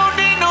 We don't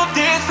need no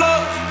dance floor.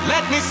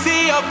 Let me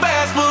see your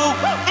best move.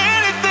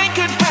 Anything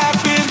could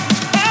happen.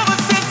 Ever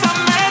since I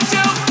met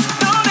you,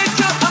 know that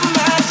you're a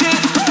magic.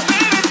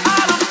 Baby,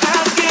 all I'm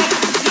asking,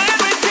 let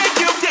me take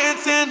you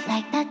dancing.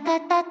 Like that,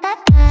 that, that,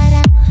 that.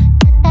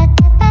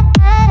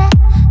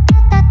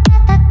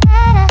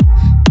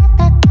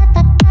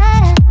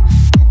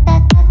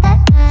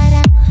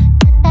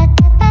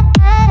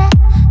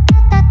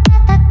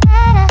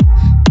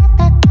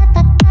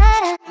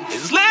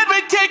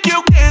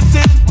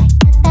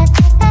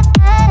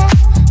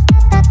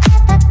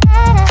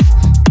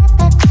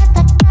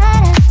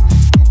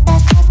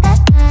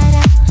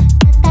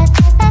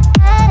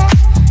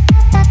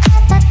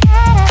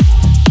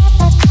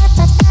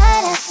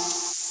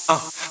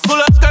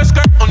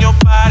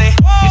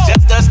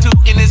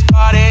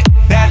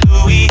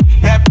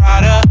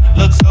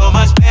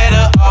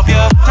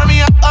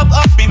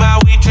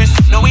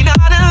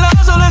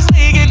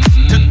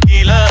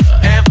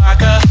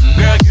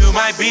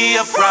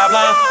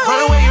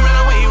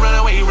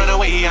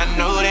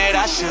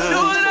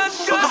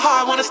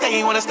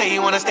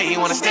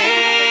 Wanna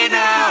stay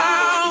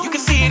now. You can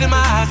see it in my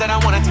eyes that I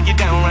wanna take you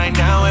down right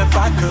now if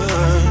I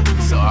could.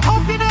 So I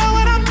hope you know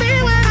what I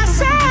mean when I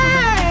say,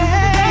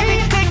 let me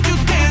take you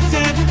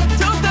dancing.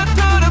 Two-step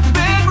to the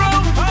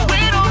bedroom. We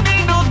don't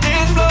need no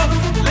dance floor.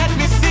 Let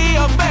me see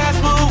your best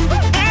move.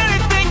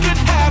 Anything could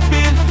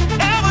happen.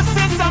 Ever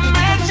since I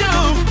met you,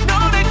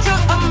 know that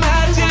you're a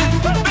magic.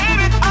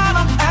 Baby, all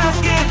I'm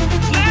asking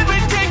is let me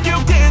take you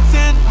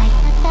dancing.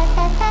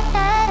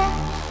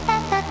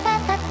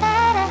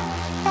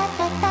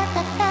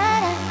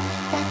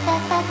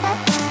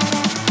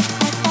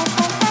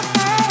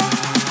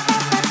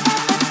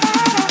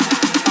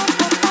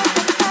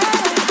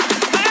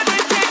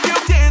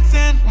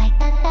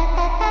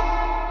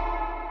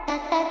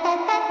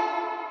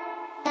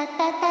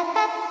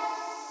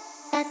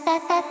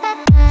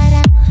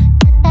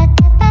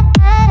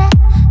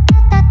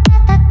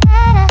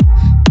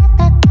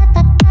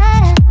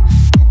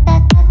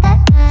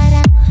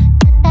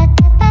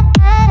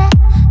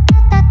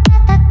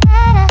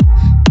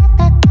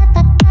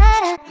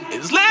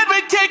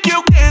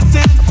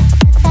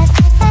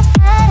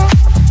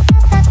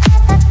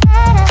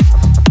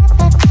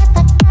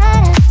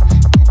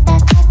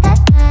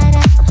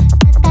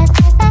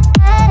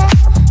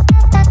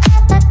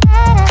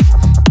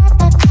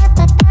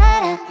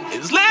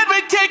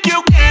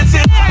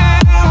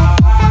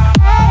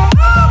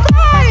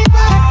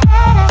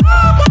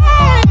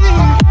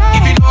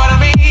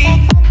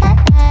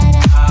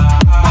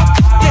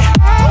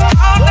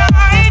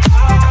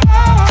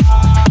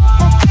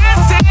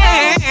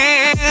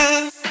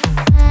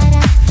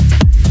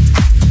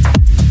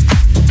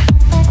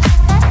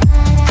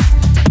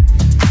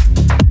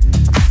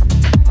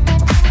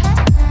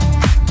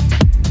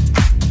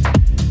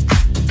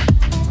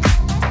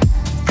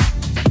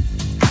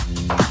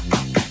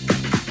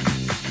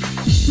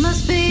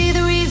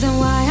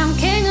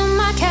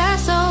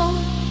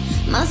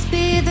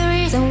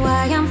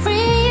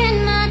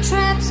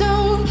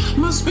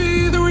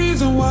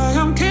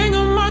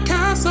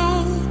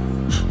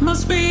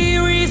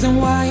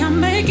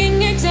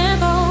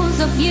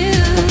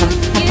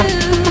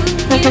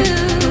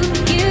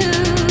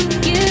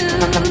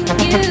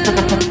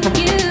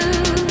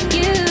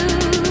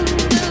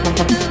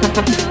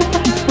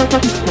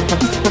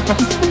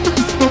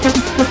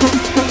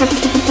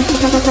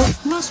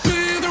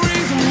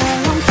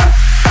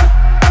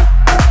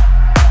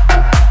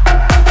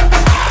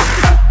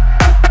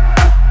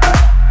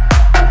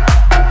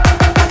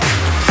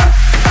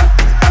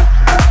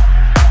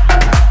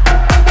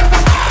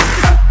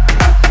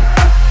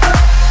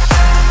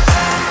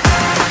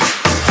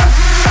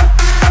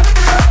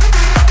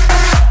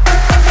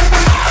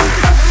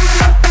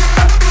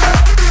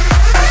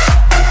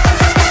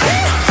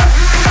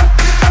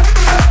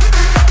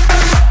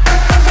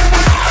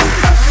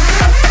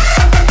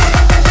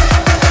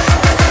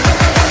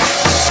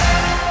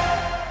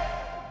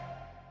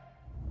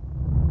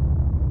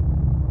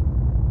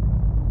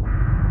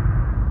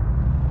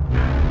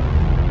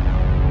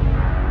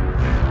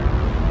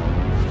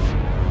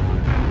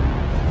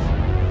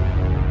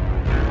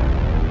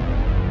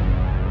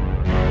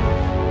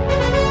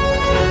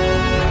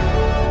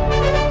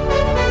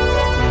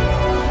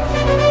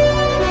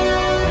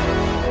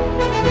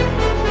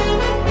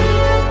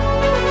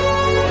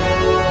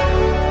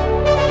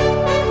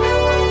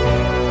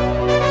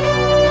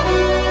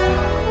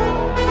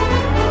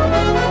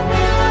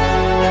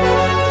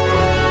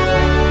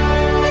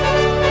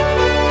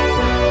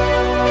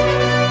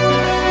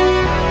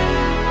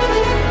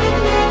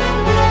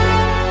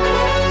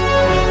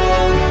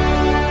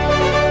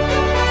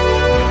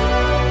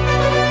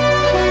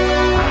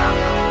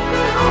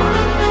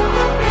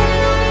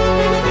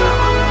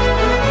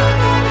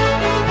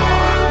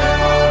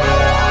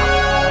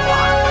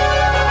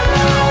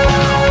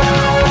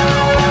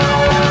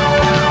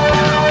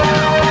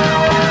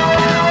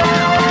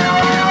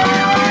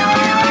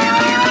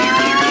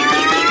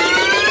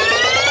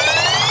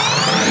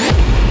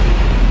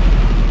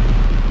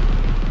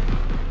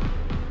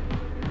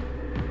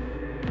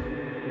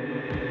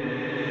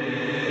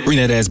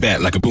 that ass back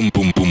like a boom,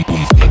 boom, boom,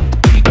 boom.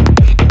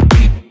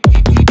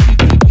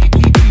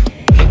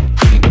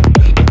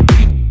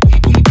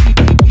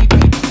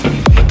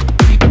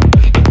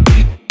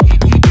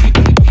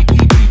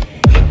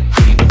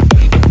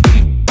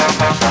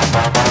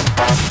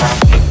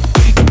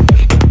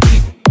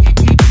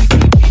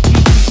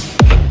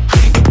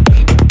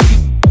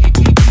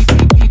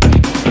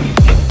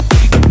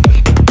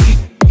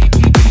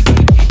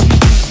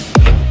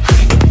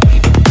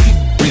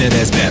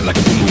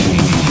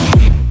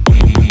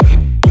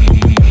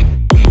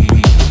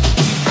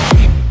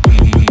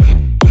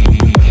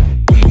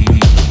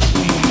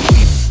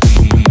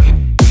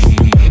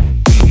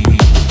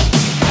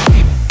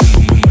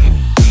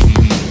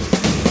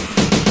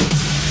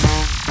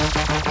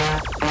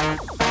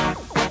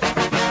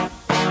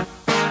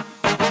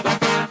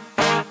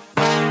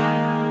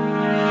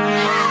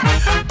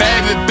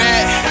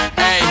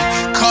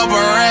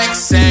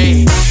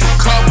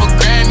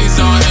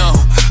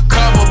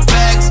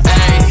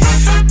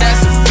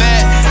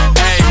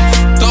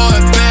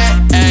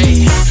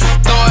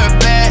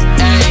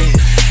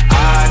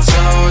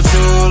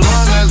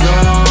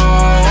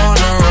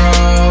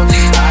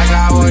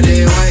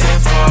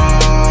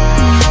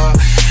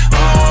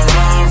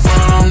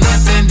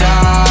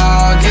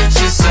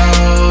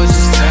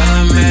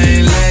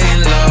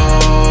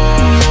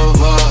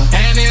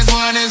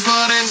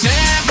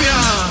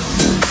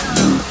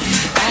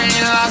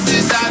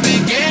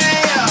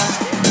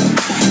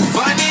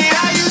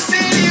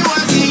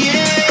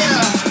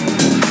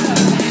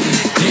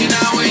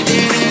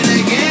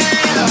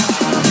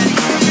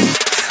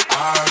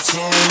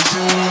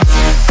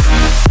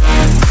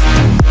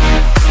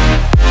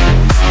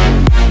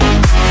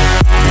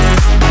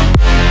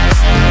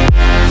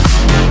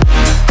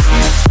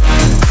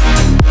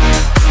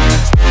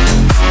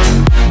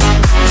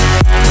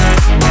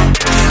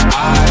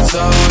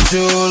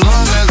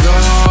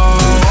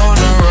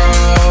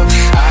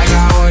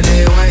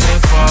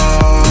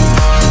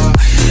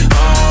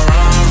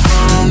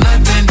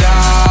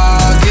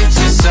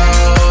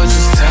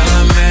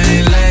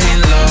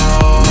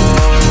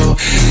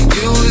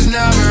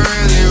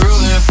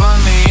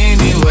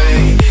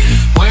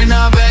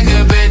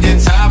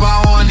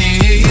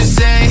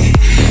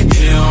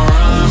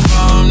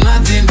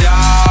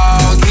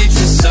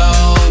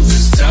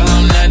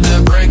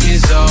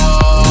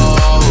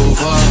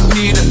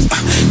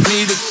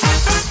 Need a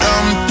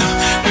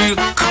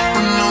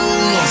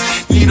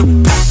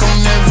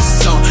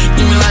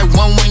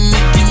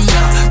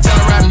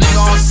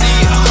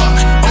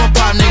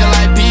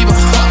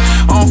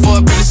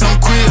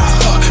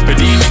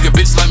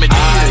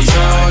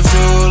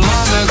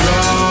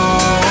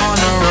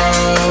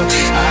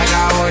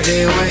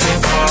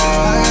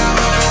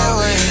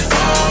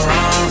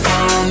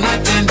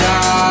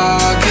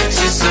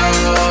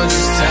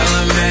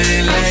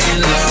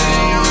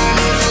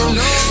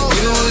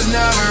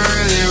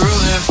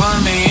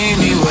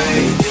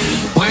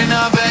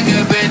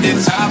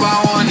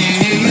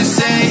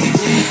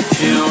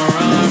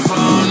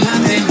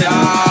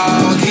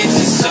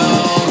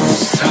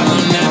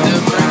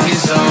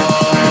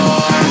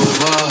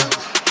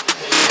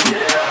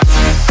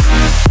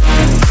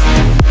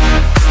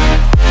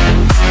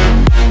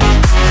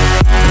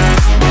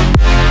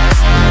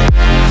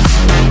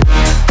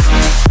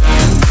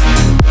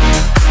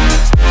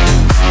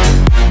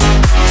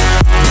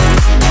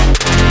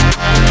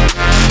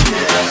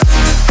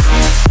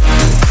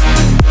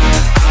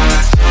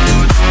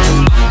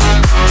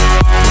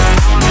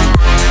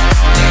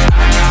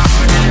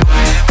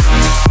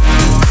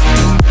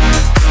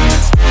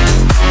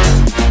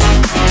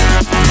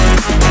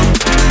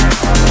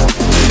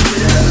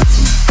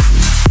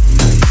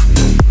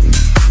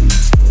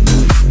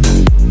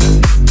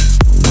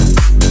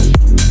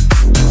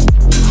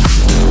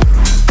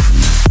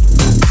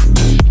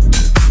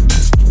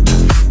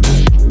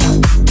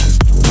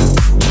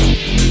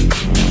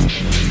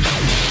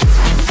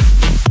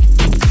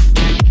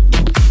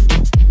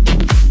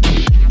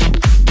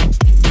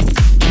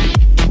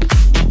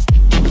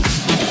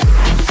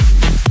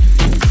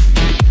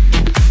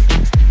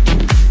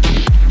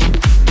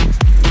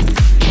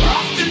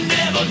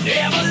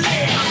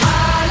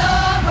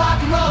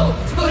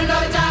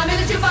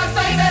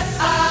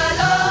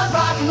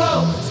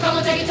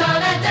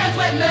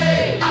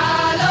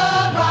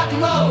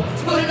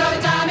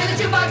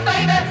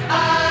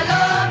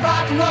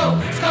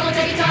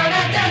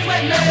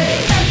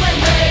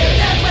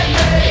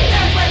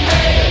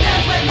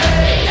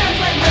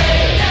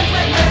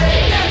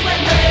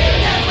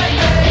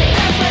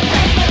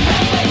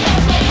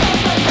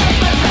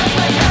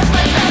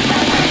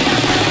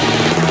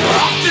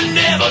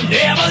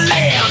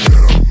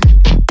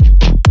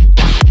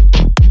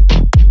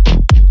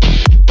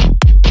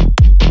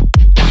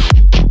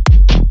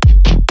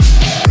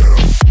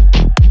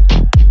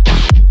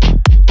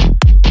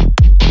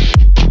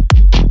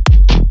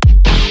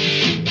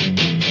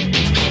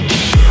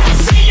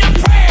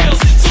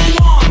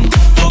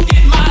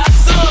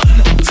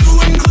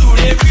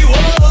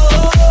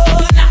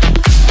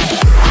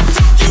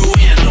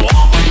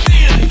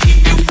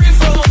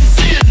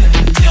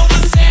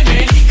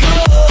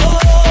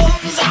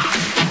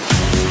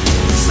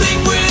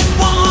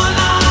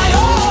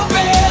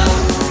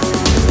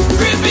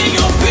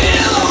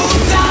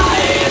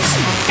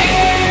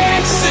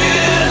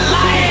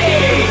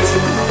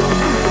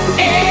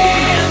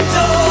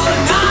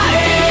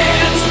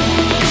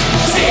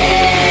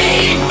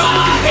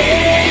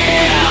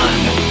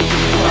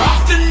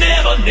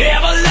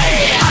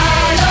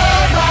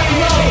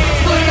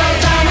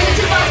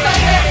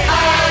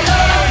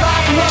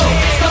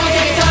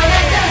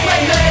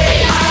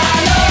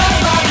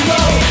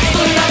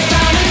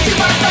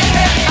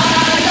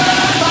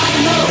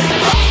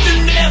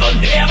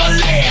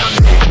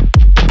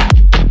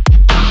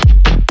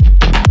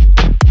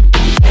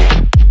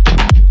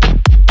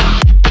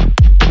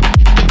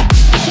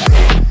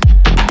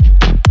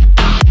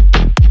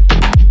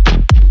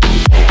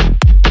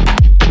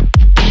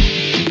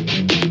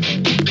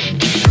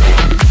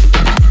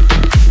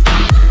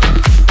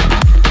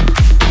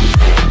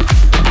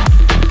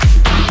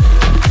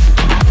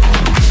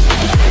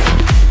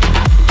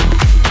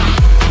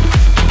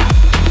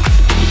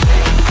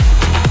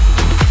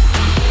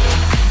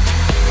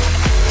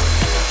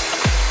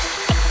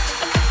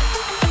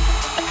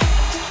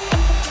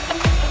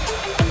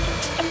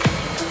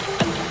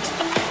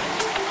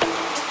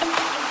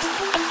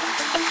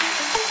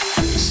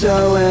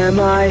So am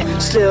I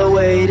still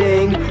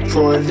waiting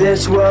for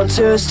this world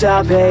to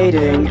stop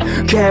hating?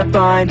 Can't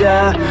find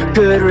a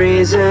good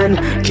reason,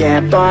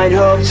 can't find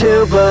hope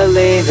to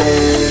believe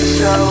in.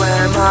 So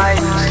am I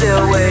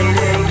still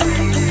waiting?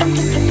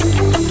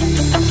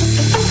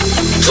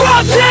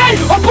 Drop dead,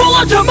 a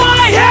bullet to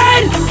my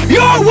head.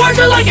 Your words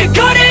are like a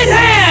gun in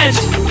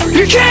hand.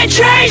 You can't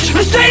change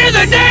the state of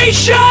the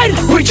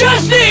nation. We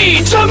just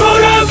need some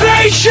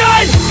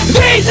motivation.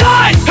 These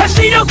eyes have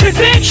seen no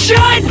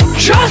conviction,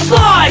 just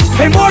lies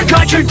and more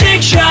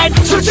contradiction.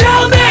 So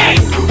tell me,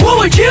 what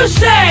would you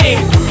say?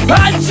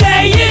 I'd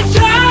say it's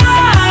time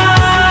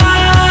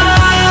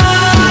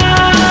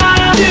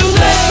to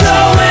live.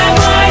 So